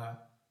you are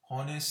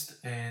honest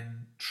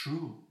and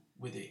true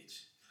with it.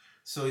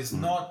 So it's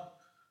not,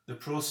 the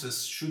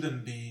process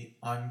shouldn't be,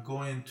 I'm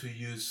going to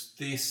use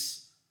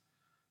this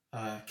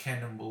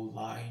Cannonball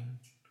line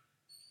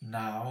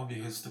now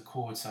because the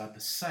chords are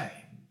the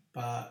same,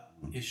 but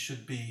it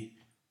should be,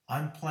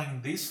 I'm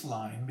playing this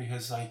line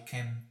because I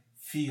can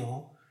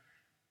feel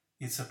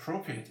it's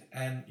appropriate,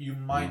 and you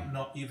might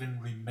not even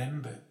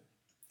remember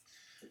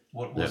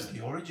what was the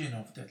origin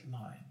of that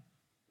line.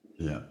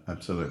 Yeah,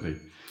 absolutely.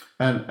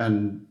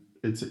 And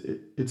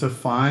it's a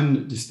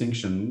fine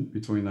distinction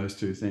between those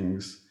two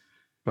things,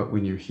 but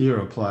when you hear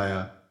a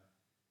player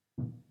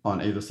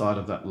on either side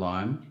of that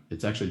line,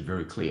 it's actually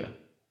very clear.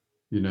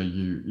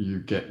 You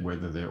get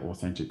whether they're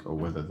authentic or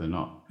whether they're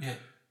not. Yeah.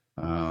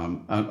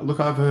 And look,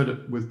 I've heard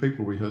it with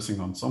people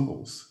rehearsing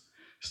ensembles,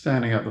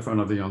 standing at the front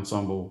of the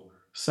ensemble,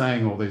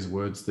 saying all these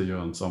words to the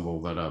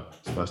ensemble that are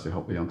supposed to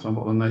help the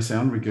ensemble, and they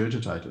sound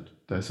regurgitated.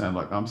 They sound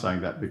like, I'm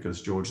saying that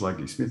because George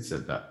Lakey Smith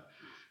said that.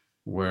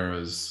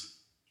 Whereas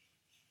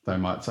they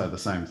might say the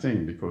same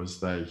thing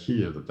because they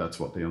hear that that's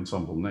what the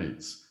ensemble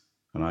needs.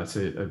 And I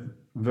see it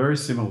very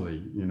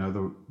similarly.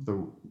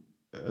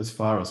 As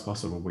far as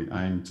possible, we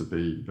aim to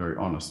be very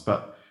honest,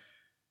 but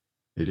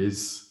it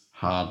is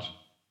hard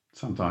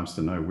sometimes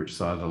to know which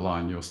side of the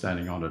line you're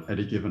standing on at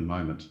any given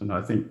moment. And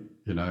I think,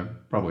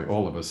 probably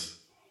all of us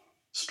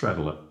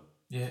straddle it.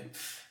 Yeah.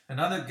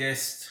 Another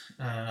guest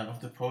of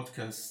the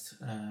podcast,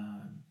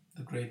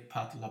 the great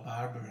Pat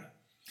LaBarbera,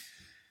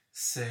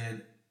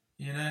 said,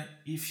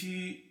 if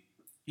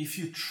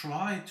you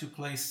try to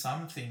play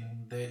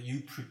something that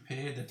you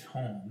prepared at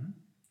home,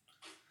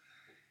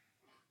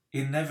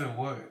 it never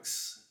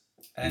works.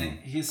 And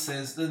he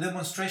says the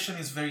demonstration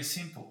is very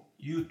simple.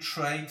 You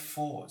trade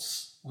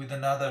force with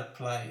another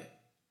player,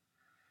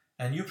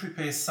 and you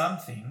prepare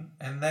something,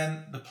 and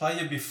then the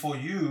player before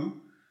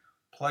you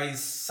plays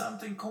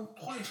something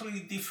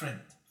completely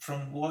different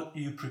from what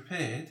you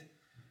prepared,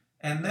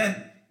 and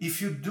then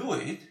if you do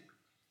it,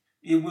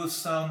 it will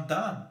sound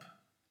dumb.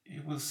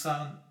 It will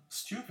sound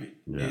stupid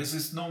because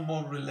it's no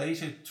more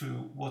related to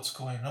what's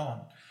going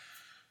on.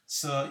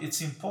 So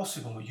it's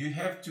impossible. You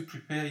have to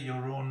prepare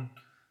your own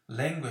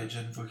language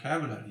and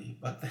vocabulary,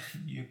 but then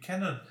you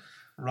cannot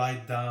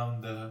write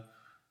down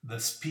the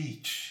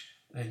speech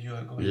that you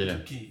are going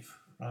to give,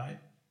 right?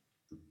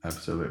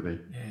 Absolutely.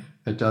 Yeah.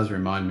 It does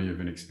remind me of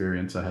an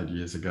experience I had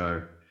years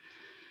ago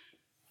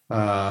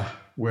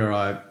where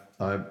I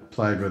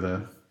played with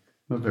a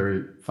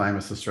very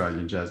famous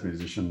Australian jazz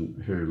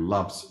musician who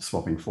loves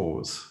swapping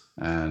fours.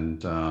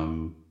 And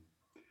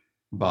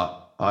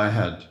but I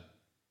had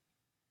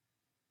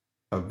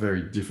a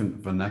very different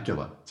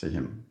vernacular to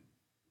him.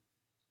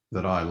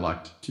 that I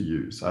liked to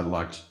use. I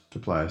liked to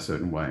play a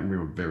certain way, and we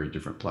were very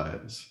different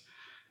players.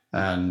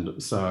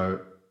 And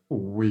so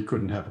we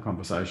couldn't have a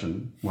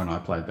conversation when I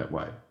played that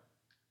way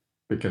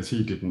because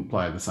he didn't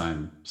play the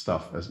same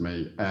stuff as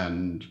me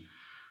and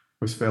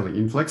was fairly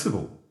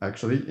inflexible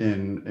actually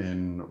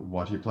in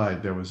what he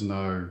played. There was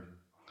no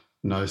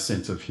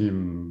sense of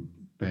him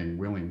being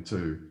willing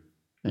to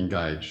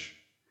engage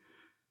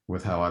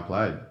with how I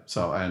played.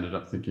 So I ended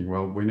up thinking,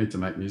 well, we need to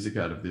make music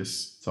out of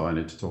this, so I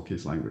need to talk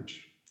his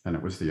language. And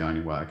it was the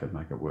only way I could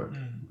make it work.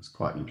 It was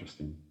quite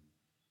interesting.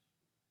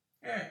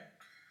 Yeah.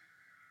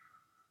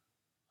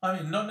 I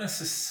mean, not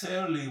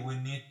necessarily we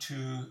need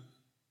to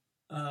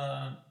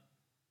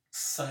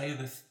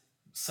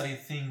say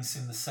things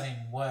in the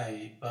same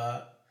way,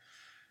 but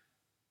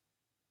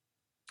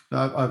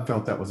I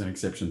felt that was an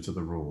exception to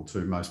the rule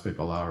too. Most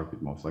people are a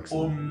bit more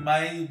flexible. or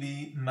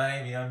maybe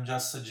I'm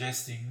just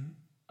suggesting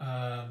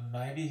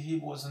maybe he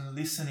wasn't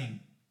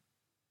listening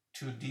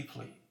too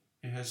deeply,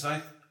 because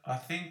I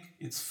think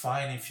it's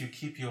fine if you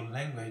keep your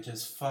language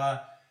as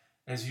far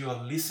as you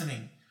are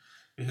listening,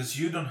 because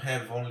you don't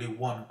have only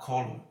one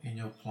color in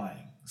your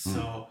playing.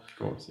 So of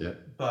course, yeah.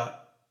 but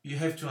you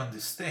have to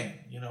understand,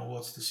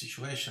 what's the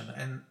situation,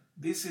 and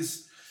this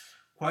is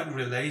quite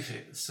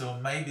related. So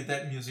maybe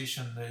that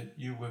musician that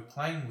you were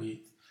playing with,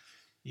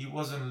 he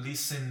wasn't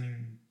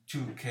listening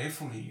too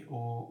carefully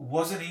or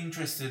wasn't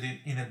interested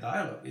in a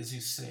dialogue, as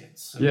you said.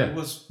 So Yeah, he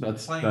was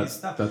that's playing his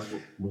stuff.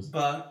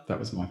 That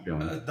was my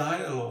feeling. A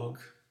dialogue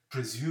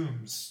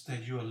presumes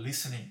that you are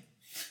listening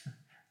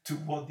to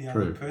what the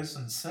other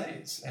person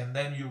says, and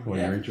then you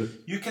react.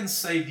 You can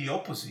say the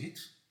opposite,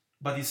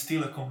 but it's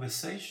still a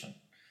conversation.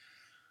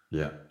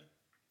 Yeah.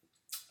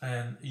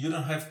 And you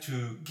don't have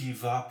to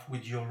give up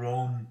with your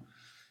own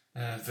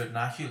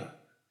vernacular,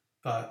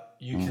 but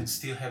you can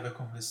still have a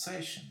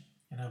conversation,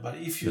 But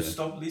if you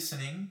stop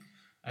listening,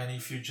 and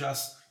if you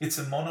it's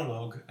a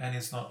monologue and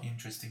it's not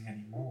interesting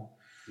anymore.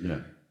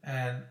 Yeah.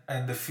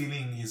 And the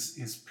feeling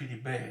is pretty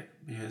bad,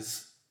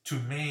 because to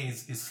me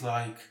it's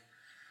like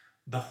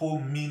the whole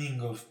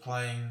meaning of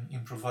playing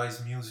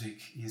improvised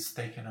music is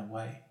taken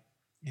away,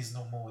 is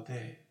no more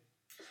there,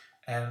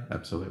 and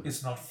absolutely,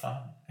 it's not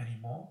fun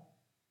anymore.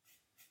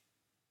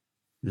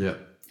 Yeah.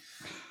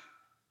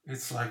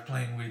 It's like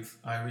playing with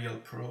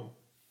iReal Pro.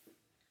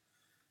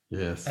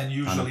 Yes. And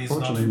usually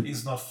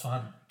it's not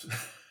fun.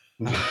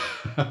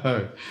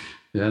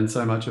 Yeah, and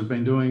so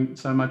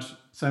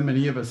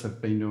many of us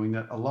have been doing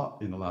that a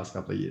lot in the last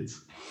couple of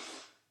years.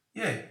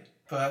 Yeah,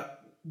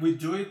 but we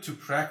do it to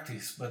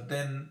practice, but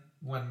then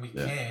when we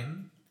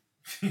can,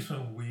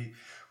 we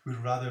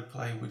rather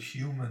play with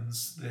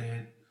humans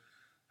that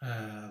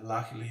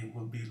luckily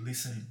will be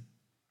listening.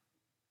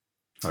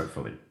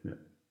 Hopefully, yeah.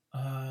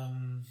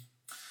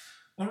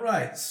 All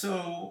right,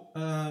 so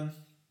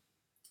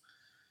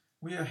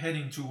we are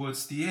heading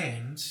towards the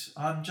end.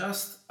 I'm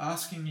just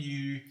asking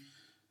you,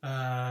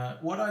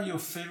 what are your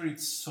favorite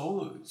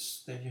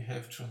solos that you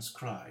have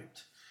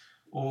transcribed?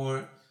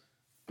 Or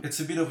it's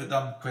a bit of a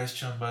dumb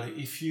question, but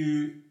if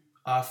you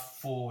are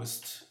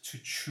forced to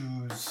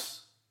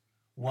choose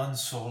one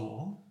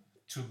solo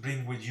to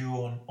bring with you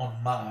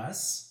on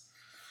Mars,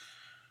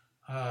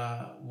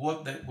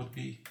 what that would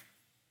be?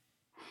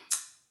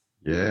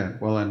 Yeah,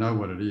 well, I know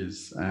what it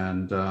is,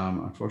 and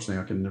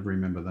unfortunately, I can never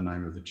remember the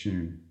name of the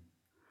tune.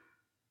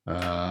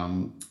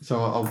 So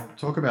I'll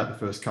talk about the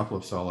first couple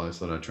of solos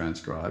that I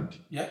transcribed.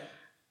 Yeah.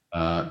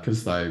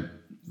 Because they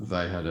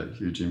had a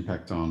huge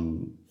impact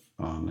on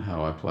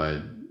how I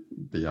played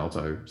the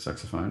alto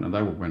saxophone, and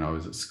they were when I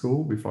was at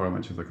school before I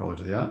went to the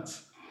College of the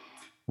Arts.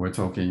 We're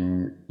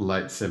talking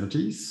late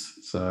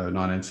 70s, so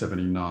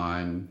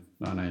 1979,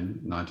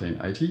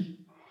 1980,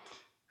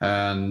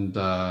 and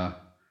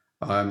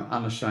I'm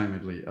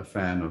unashamedly a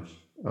fan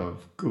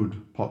of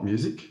good pop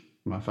music.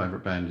 My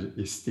favourite band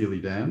is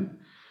Steely Dan.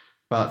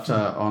 But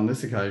on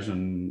this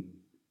occasion,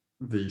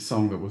 the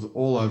song that was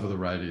all over the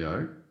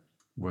radio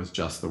was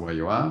Just the Way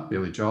You Are,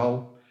 Billy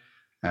Joel,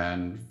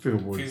 and Phil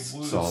Woods'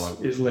 solo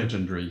is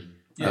legendary.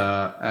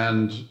 Yeah.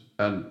 And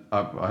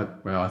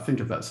I think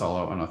of that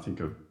solo, and I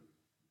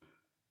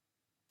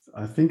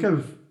think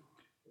of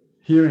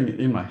hearing it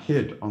in my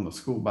head on the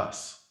school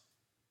bus.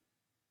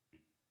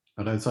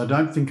 So I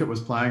don't think it was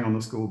playing on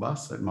the school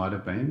bus. It might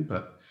have been,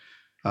 but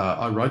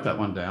I wrote that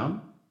one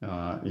down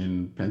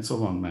in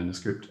pencil on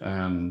manuscript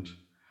and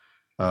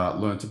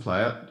learned to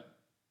play it.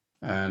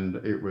 And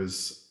it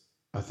was,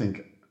 I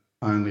think,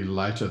 only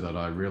later that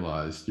I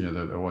realised,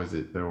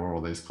 that there were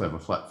all these clever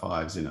flat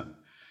fives in it,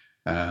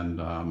 and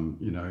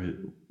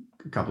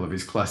a couple of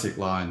his classic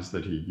lines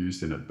that he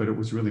used in it. But it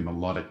was really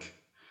melodic.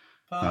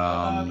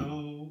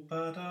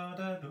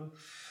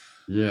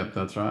 Yeah,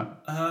 that's right.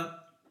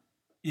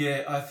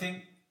 Yeah, I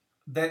think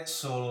that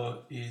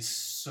solo is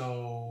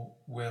so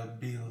well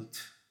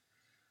built.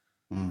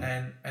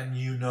 And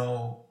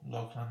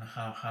Lachlan,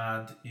 how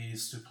hard it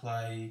is to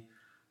play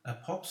a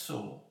pop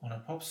solo on a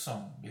pop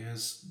song,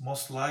 because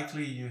most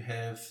likely you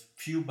have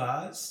few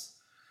bars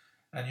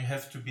and you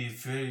have to be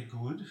very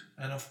good,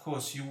 and of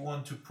course you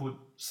want to put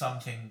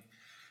something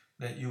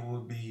that you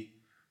will be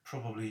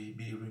probably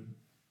be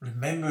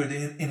remembered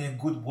in a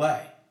good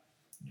way.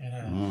 You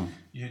know, Mm.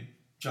 you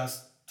just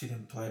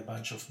didn't play a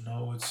bunch of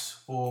notes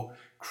or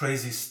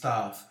crazy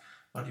stuff,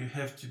 but you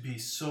have to be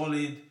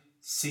solid,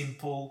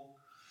 simple,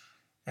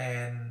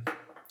 and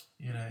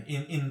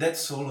in that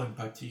solo in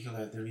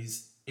particular, there is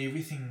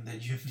everything that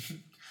you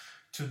need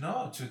to know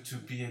to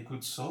be a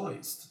good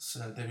soloist. So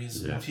there is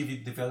Yeah.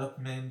 motive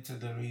development,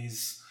 there is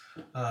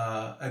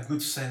a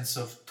good sense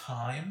of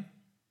time,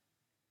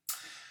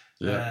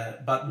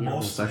 Yeah. but Beautiful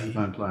mostly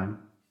saxophone playing.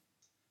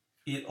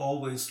 it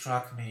always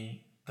struck me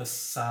the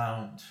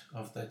sound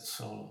of that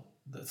solo.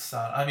 The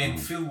sound. I mean, Mm.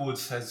 Phil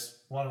Woods has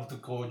one of the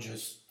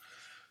gorgeous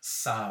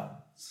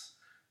sounds,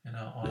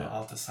 on Yeah.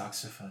 alto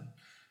saxophone,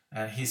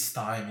 and his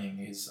timing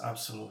is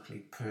absolutely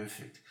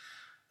perfect.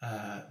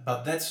 But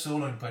that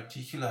solo in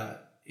particular,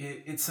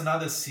 it's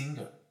another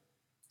singer.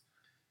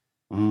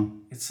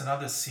 Mm. It's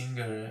another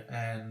singer,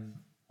 and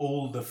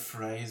all the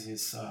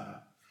phrases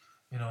are,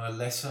 a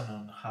lesson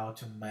on how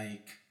to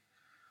make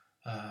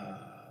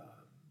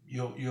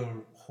your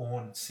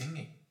horn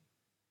singing.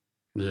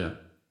 Yeah.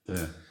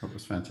 Yeah. That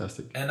was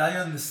fantastic. And I So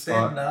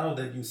understand now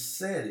that you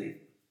said it,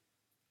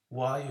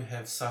 why you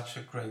have such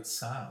a great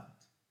sound.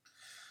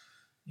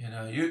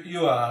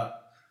 You are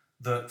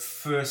the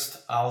first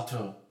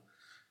alto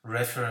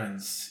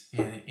reference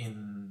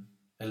in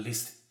at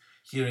least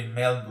here in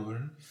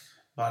Melbourne,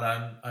 but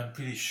I'm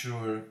pretty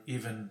sure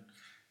even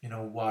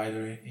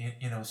wider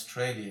in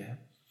Australia.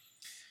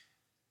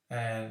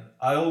 And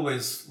I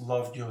always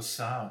loved your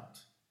sound,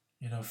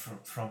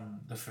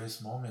 from the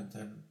first moment,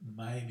 and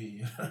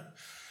maybe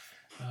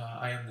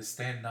I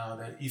understand now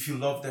that if you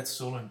love that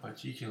solo in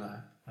particular,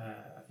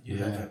 you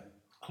have yeah. a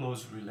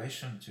close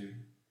relation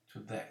to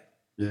that.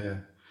 Yeah.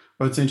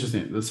 Well, it's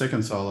interesting. The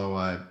second solo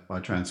I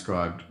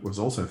transcribed was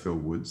also Phil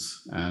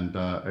Woods, and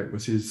it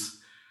was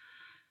his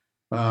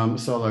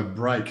solo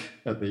break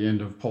at the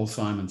end of Paul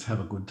Simon's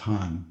 "Have a Good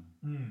Time."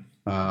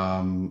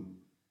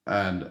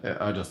 And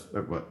I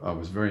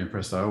was very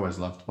impressed. I always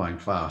loved playing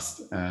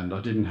fast, and I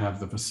didn't have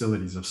the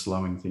facilities of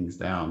slowing things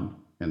down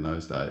in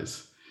those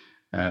days.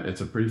 And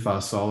it's a pretty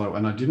fast solo,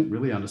 and I didn't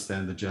really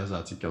understand the jazz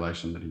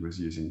articulation that he was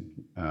using.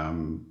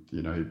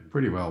 He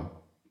pretty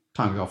well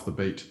tongued off the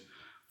beat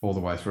all the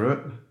way through it.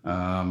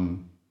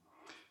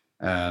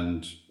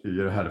 And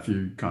had a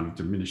few kind of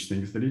diminished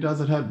things that he does.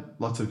 It had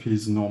lots of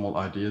his normal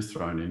ideas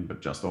thrown in,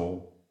 but just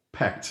all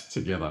packed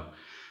together.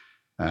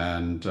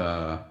 And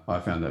I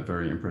found that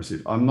very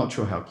impressive. I'm not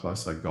sure how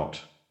close I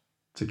got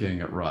to getting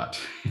it right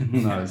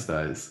in those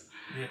days,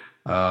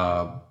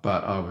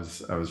 but I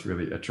was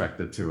really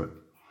attracted to it.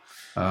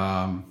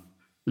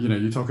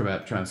 You talk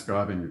about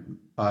transcribing.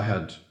 I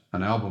had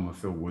an album of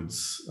Phil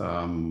Woods.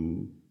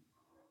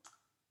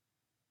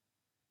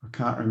 I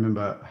can't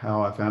remember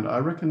how I found it. I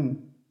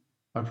reckon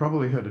I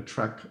probably heard a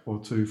track or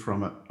two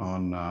from it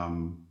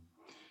on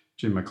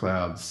Jim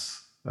McLeod's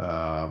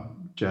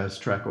jazz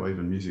track, or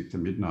even Music to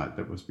Midnight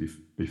that was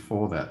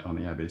before that on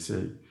the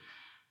ABC,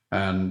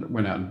 and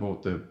went out and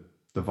bought the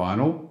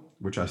vinyl,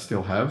 which I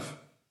still have,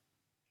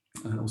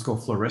 and it was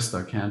called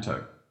Floresto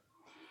Canto,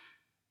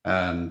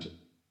 and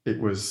it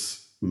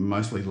was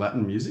mostly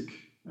Latin music,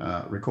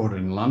 recorded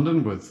in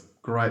London with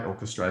great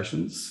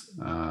orchestrations.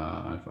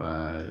 If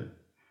I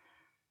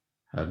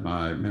had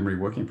my memory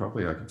working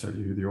properly, I could tell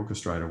you who the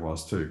orchestrator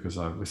was too, because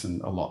I've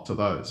listened a lot to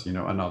those.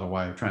 Another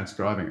way of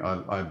transcribing.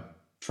 I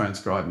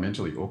transcribe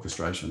mentally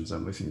orchestrations.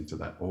 I'm listening to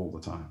that all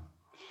the time.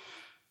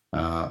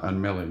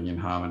 And melody and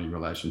harmony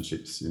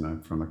relationships,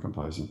 from a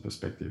composing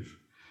perspective.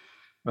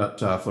 But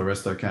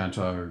Floresto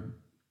Canto,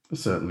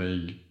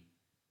 certainly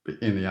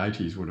in the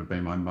 80s, would have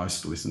been my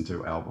most listened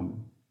to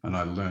album. And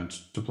I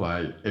learnt to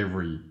play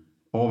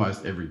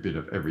almost every bit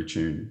of every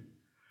tune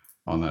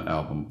on that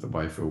album the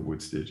way Phil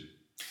Woods did.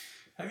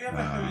 Have you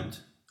ever heard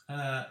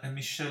a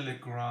Michel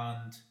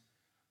Legrand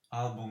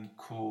album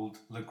called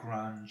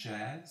Legrand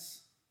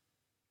Jazz?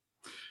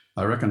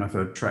 I reckon I've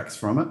heard tracks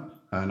from it,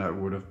 and it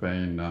would have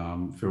been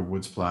Phil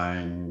Woods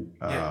playing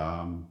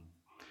the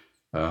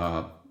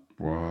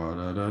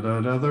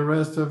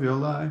rest of your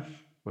life,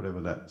 whatever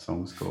that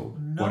song's called.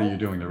 No, what are you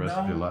doing the rest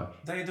of your life?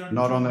 They don't.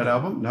 Not on that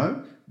album,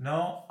 no?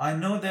 No, I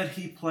know that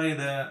he played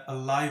a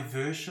live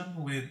version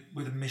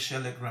with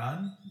Michel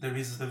Legrand. There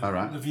is the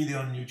video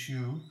on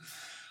YouTube.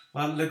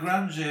 Well,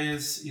 Legrand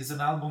Jazz is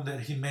an album that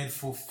he made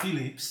for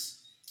Philips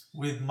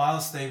with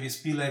Miles Davis,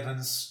 Bill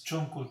Evans,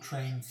 John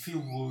Coltrane,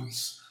 Phil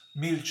Woods,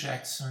 Mill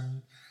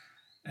Jackson,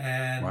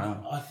 and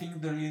I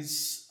think there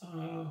is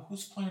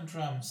who's playing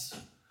drums?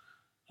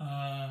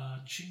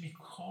 Jimmy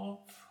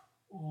Cobb,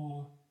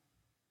 or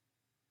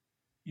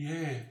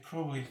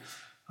probably.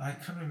 I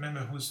can't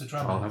remember who's the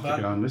drummer. I'll have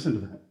to go and listen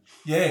to that.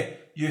 Yeah,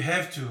 you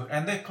have to.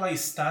 And they play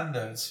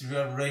standards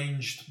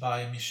rearranged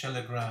by Michel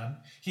Legrand.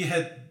 He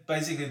had,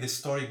 basically the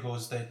story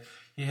goes that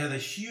he had a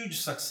huge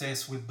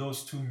success with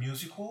those two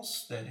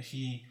musicals that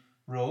he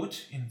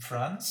wrote in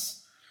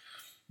France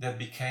that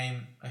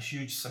became a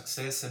huge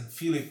success, and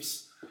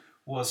Philips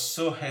was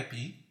so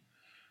happy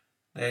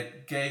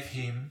that gave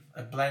him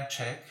a blank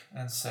check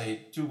and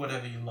said, do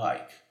whatever you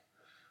like.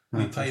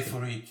 We pay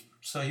for it.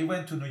 So he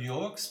went to New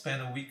York,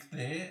 spent a week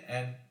there,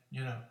 and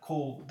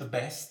called the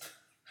best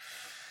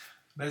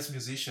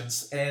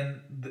musicians.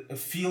 And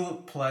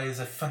Phil plays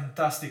a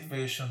fantastic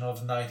version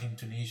of Night in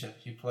Tunisia.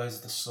 He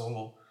plays the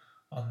solo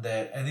on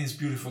that, and it's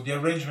beautiful. The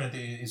arrangement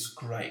is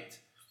great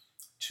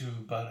too,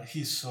 but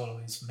his solo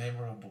is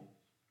memorable.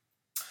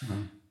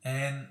 Mm-hmm.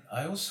 And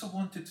I also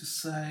wanted to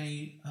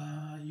say,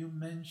 you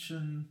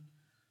mentioned,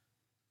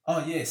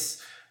 oh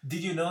yes,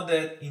 did you know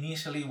that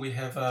initially we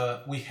had,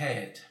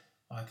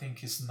 I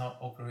think it's not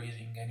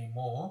operating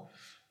anymore,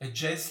 a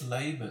jazz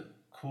label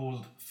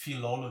called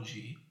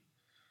Philology,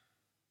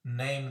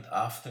 named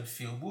after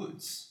Phil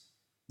Woods.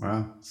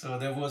 Wow. So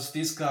there was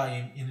this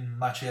guy in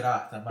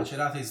Macerata.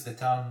 Macerata is the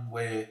town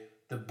where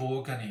the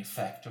Borgani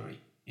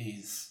factory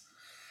is.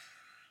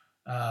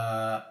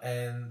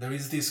 And there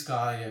is this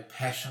guy,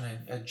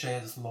 a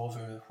jazz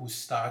lover, who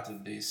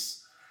started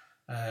this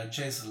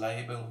jazz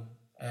label,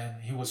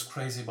 and he was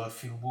crazy about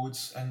Phil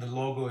Woods, and the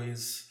logo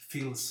is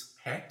Phil's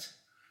hat,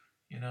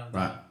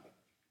 Right.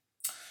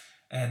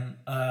 And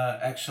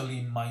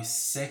actually my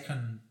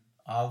second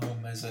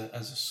album as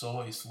a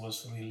soloist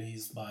was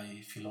released by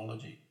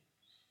Philology.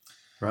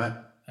 Right.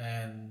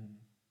 And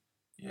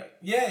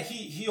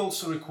he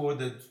also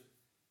recorded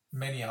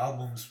many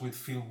albums with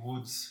Phil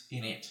Woods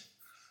in it.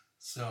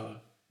 So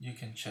you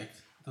can check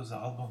those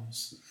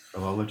albums.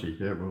 Philology,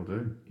 yeah, will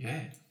do.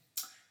 Yeah.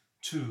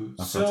 Too. I've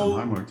got some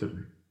homework to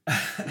do.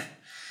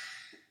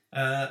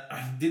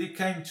 Did it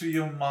come to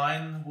your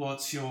mind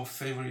what's your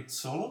favorite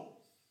solo?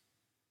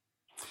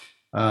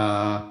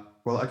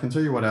 Well, I can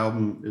tell you what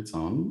album it's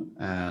on,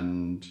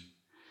 and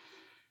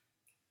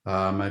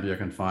maybe I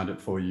can find it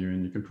for you,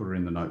 and you can put it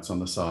in the notes on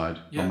the side.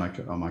 Yeah.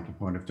 I'll make a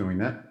point of doing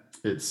that.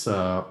 It's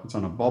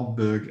on a Bob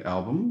Berg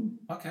album.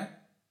 Okay.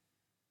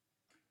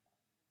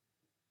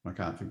 I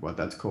can't think what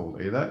that's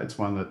called either. It's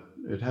one that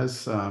it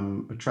has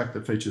a track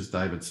that features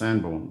David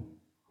Sanborn,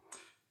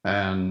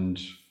 and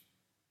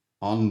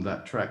on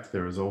that track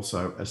there is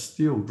also a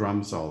steel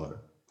drum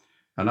solo.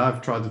 And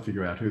I've tried to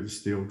figure out who the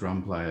steel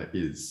drum player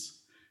is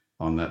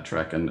on that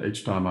track, and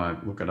each time I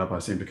look it up I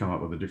seem to come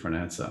up with a different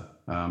answer,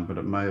 but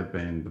it may have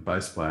been the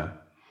bass player,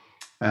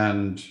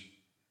 and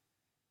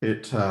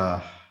it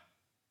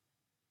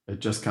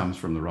just comes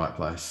from the right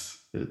place.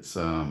 It's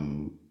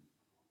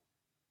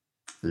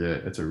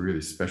it's a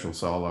really special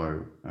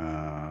solo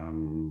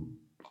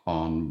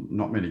on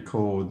not many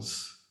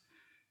chords.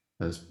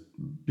 There's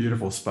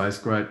beautiful space,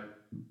 great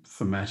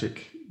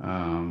thematic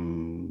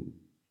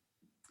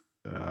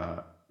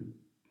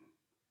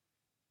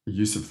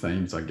use of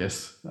themes, I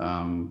guess,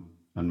 and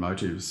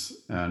motives,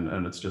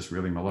 and it's just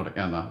really melodic,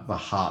 and the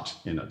heart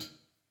in it,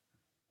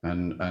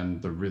 and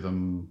the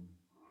rhythm.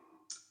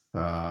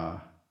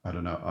 I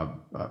don't know.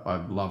 I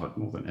love it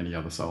more than any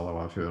other solo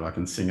I've heard. I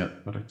can sing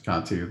it, but I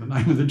can't tell you the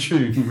name of the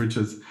tune, which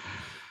is,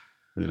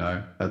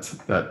 that's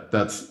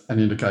an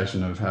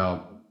indication of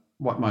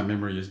what my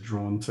memory is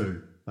drawn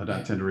to. I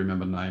don't tend to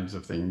remember names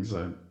of things.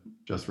 I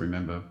just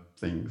remember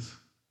things.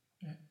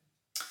 Yeah.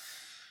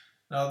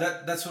 Now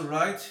that's all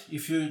right.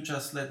 If you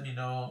just let me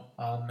know,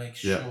 I'll make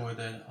sure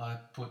that I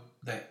put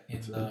that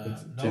in the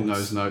notes. It's in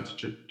those notes,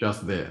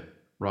 just there,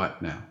 right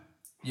now.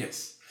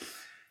 Yes.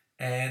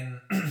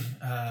 And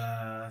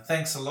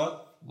thanks a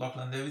lot,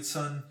 Lachlan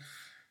Davidson.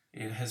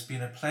 It has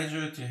been a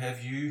pleasure to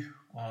have you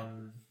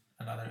on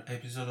another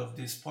episode of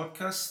this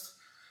podcast.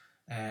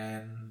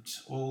 And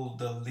all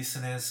the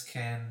listeners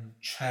can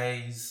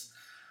chase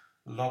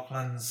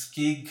Lachlan's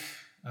gig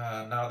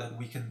now that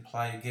we can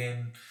play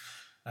again.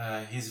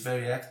 He's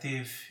very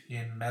active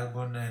in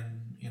Melbourne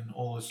and in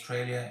all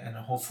Australia, and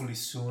hopefully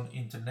soon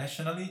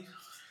internationally.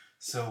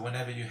 So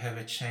whenever you have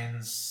a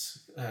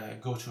chance,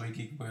 go to a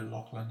gig where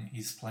Lachlan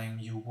is playing.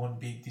 You won't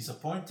be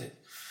disappointed.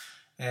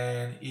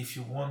 And if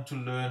you want to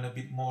learn a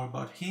bit more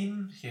about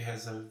him, he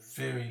has a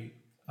very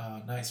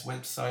nice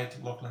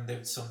website,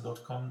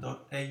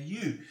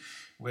 lachlandavidson.com.au,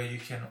 where you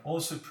can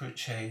also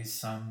purchase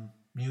some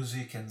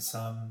music and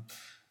some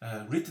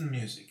written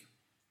music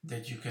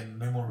that you can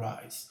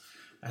memorize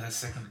at a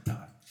second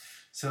time.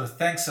 So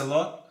thanks a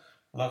lot,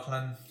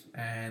 Lachlan,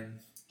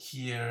 and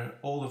hear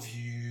all of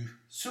you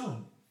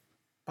soon.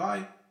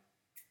 Bye.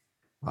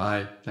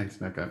 Bye. Thanks,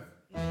 Mirko.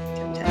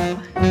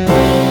 Ciao, ciao.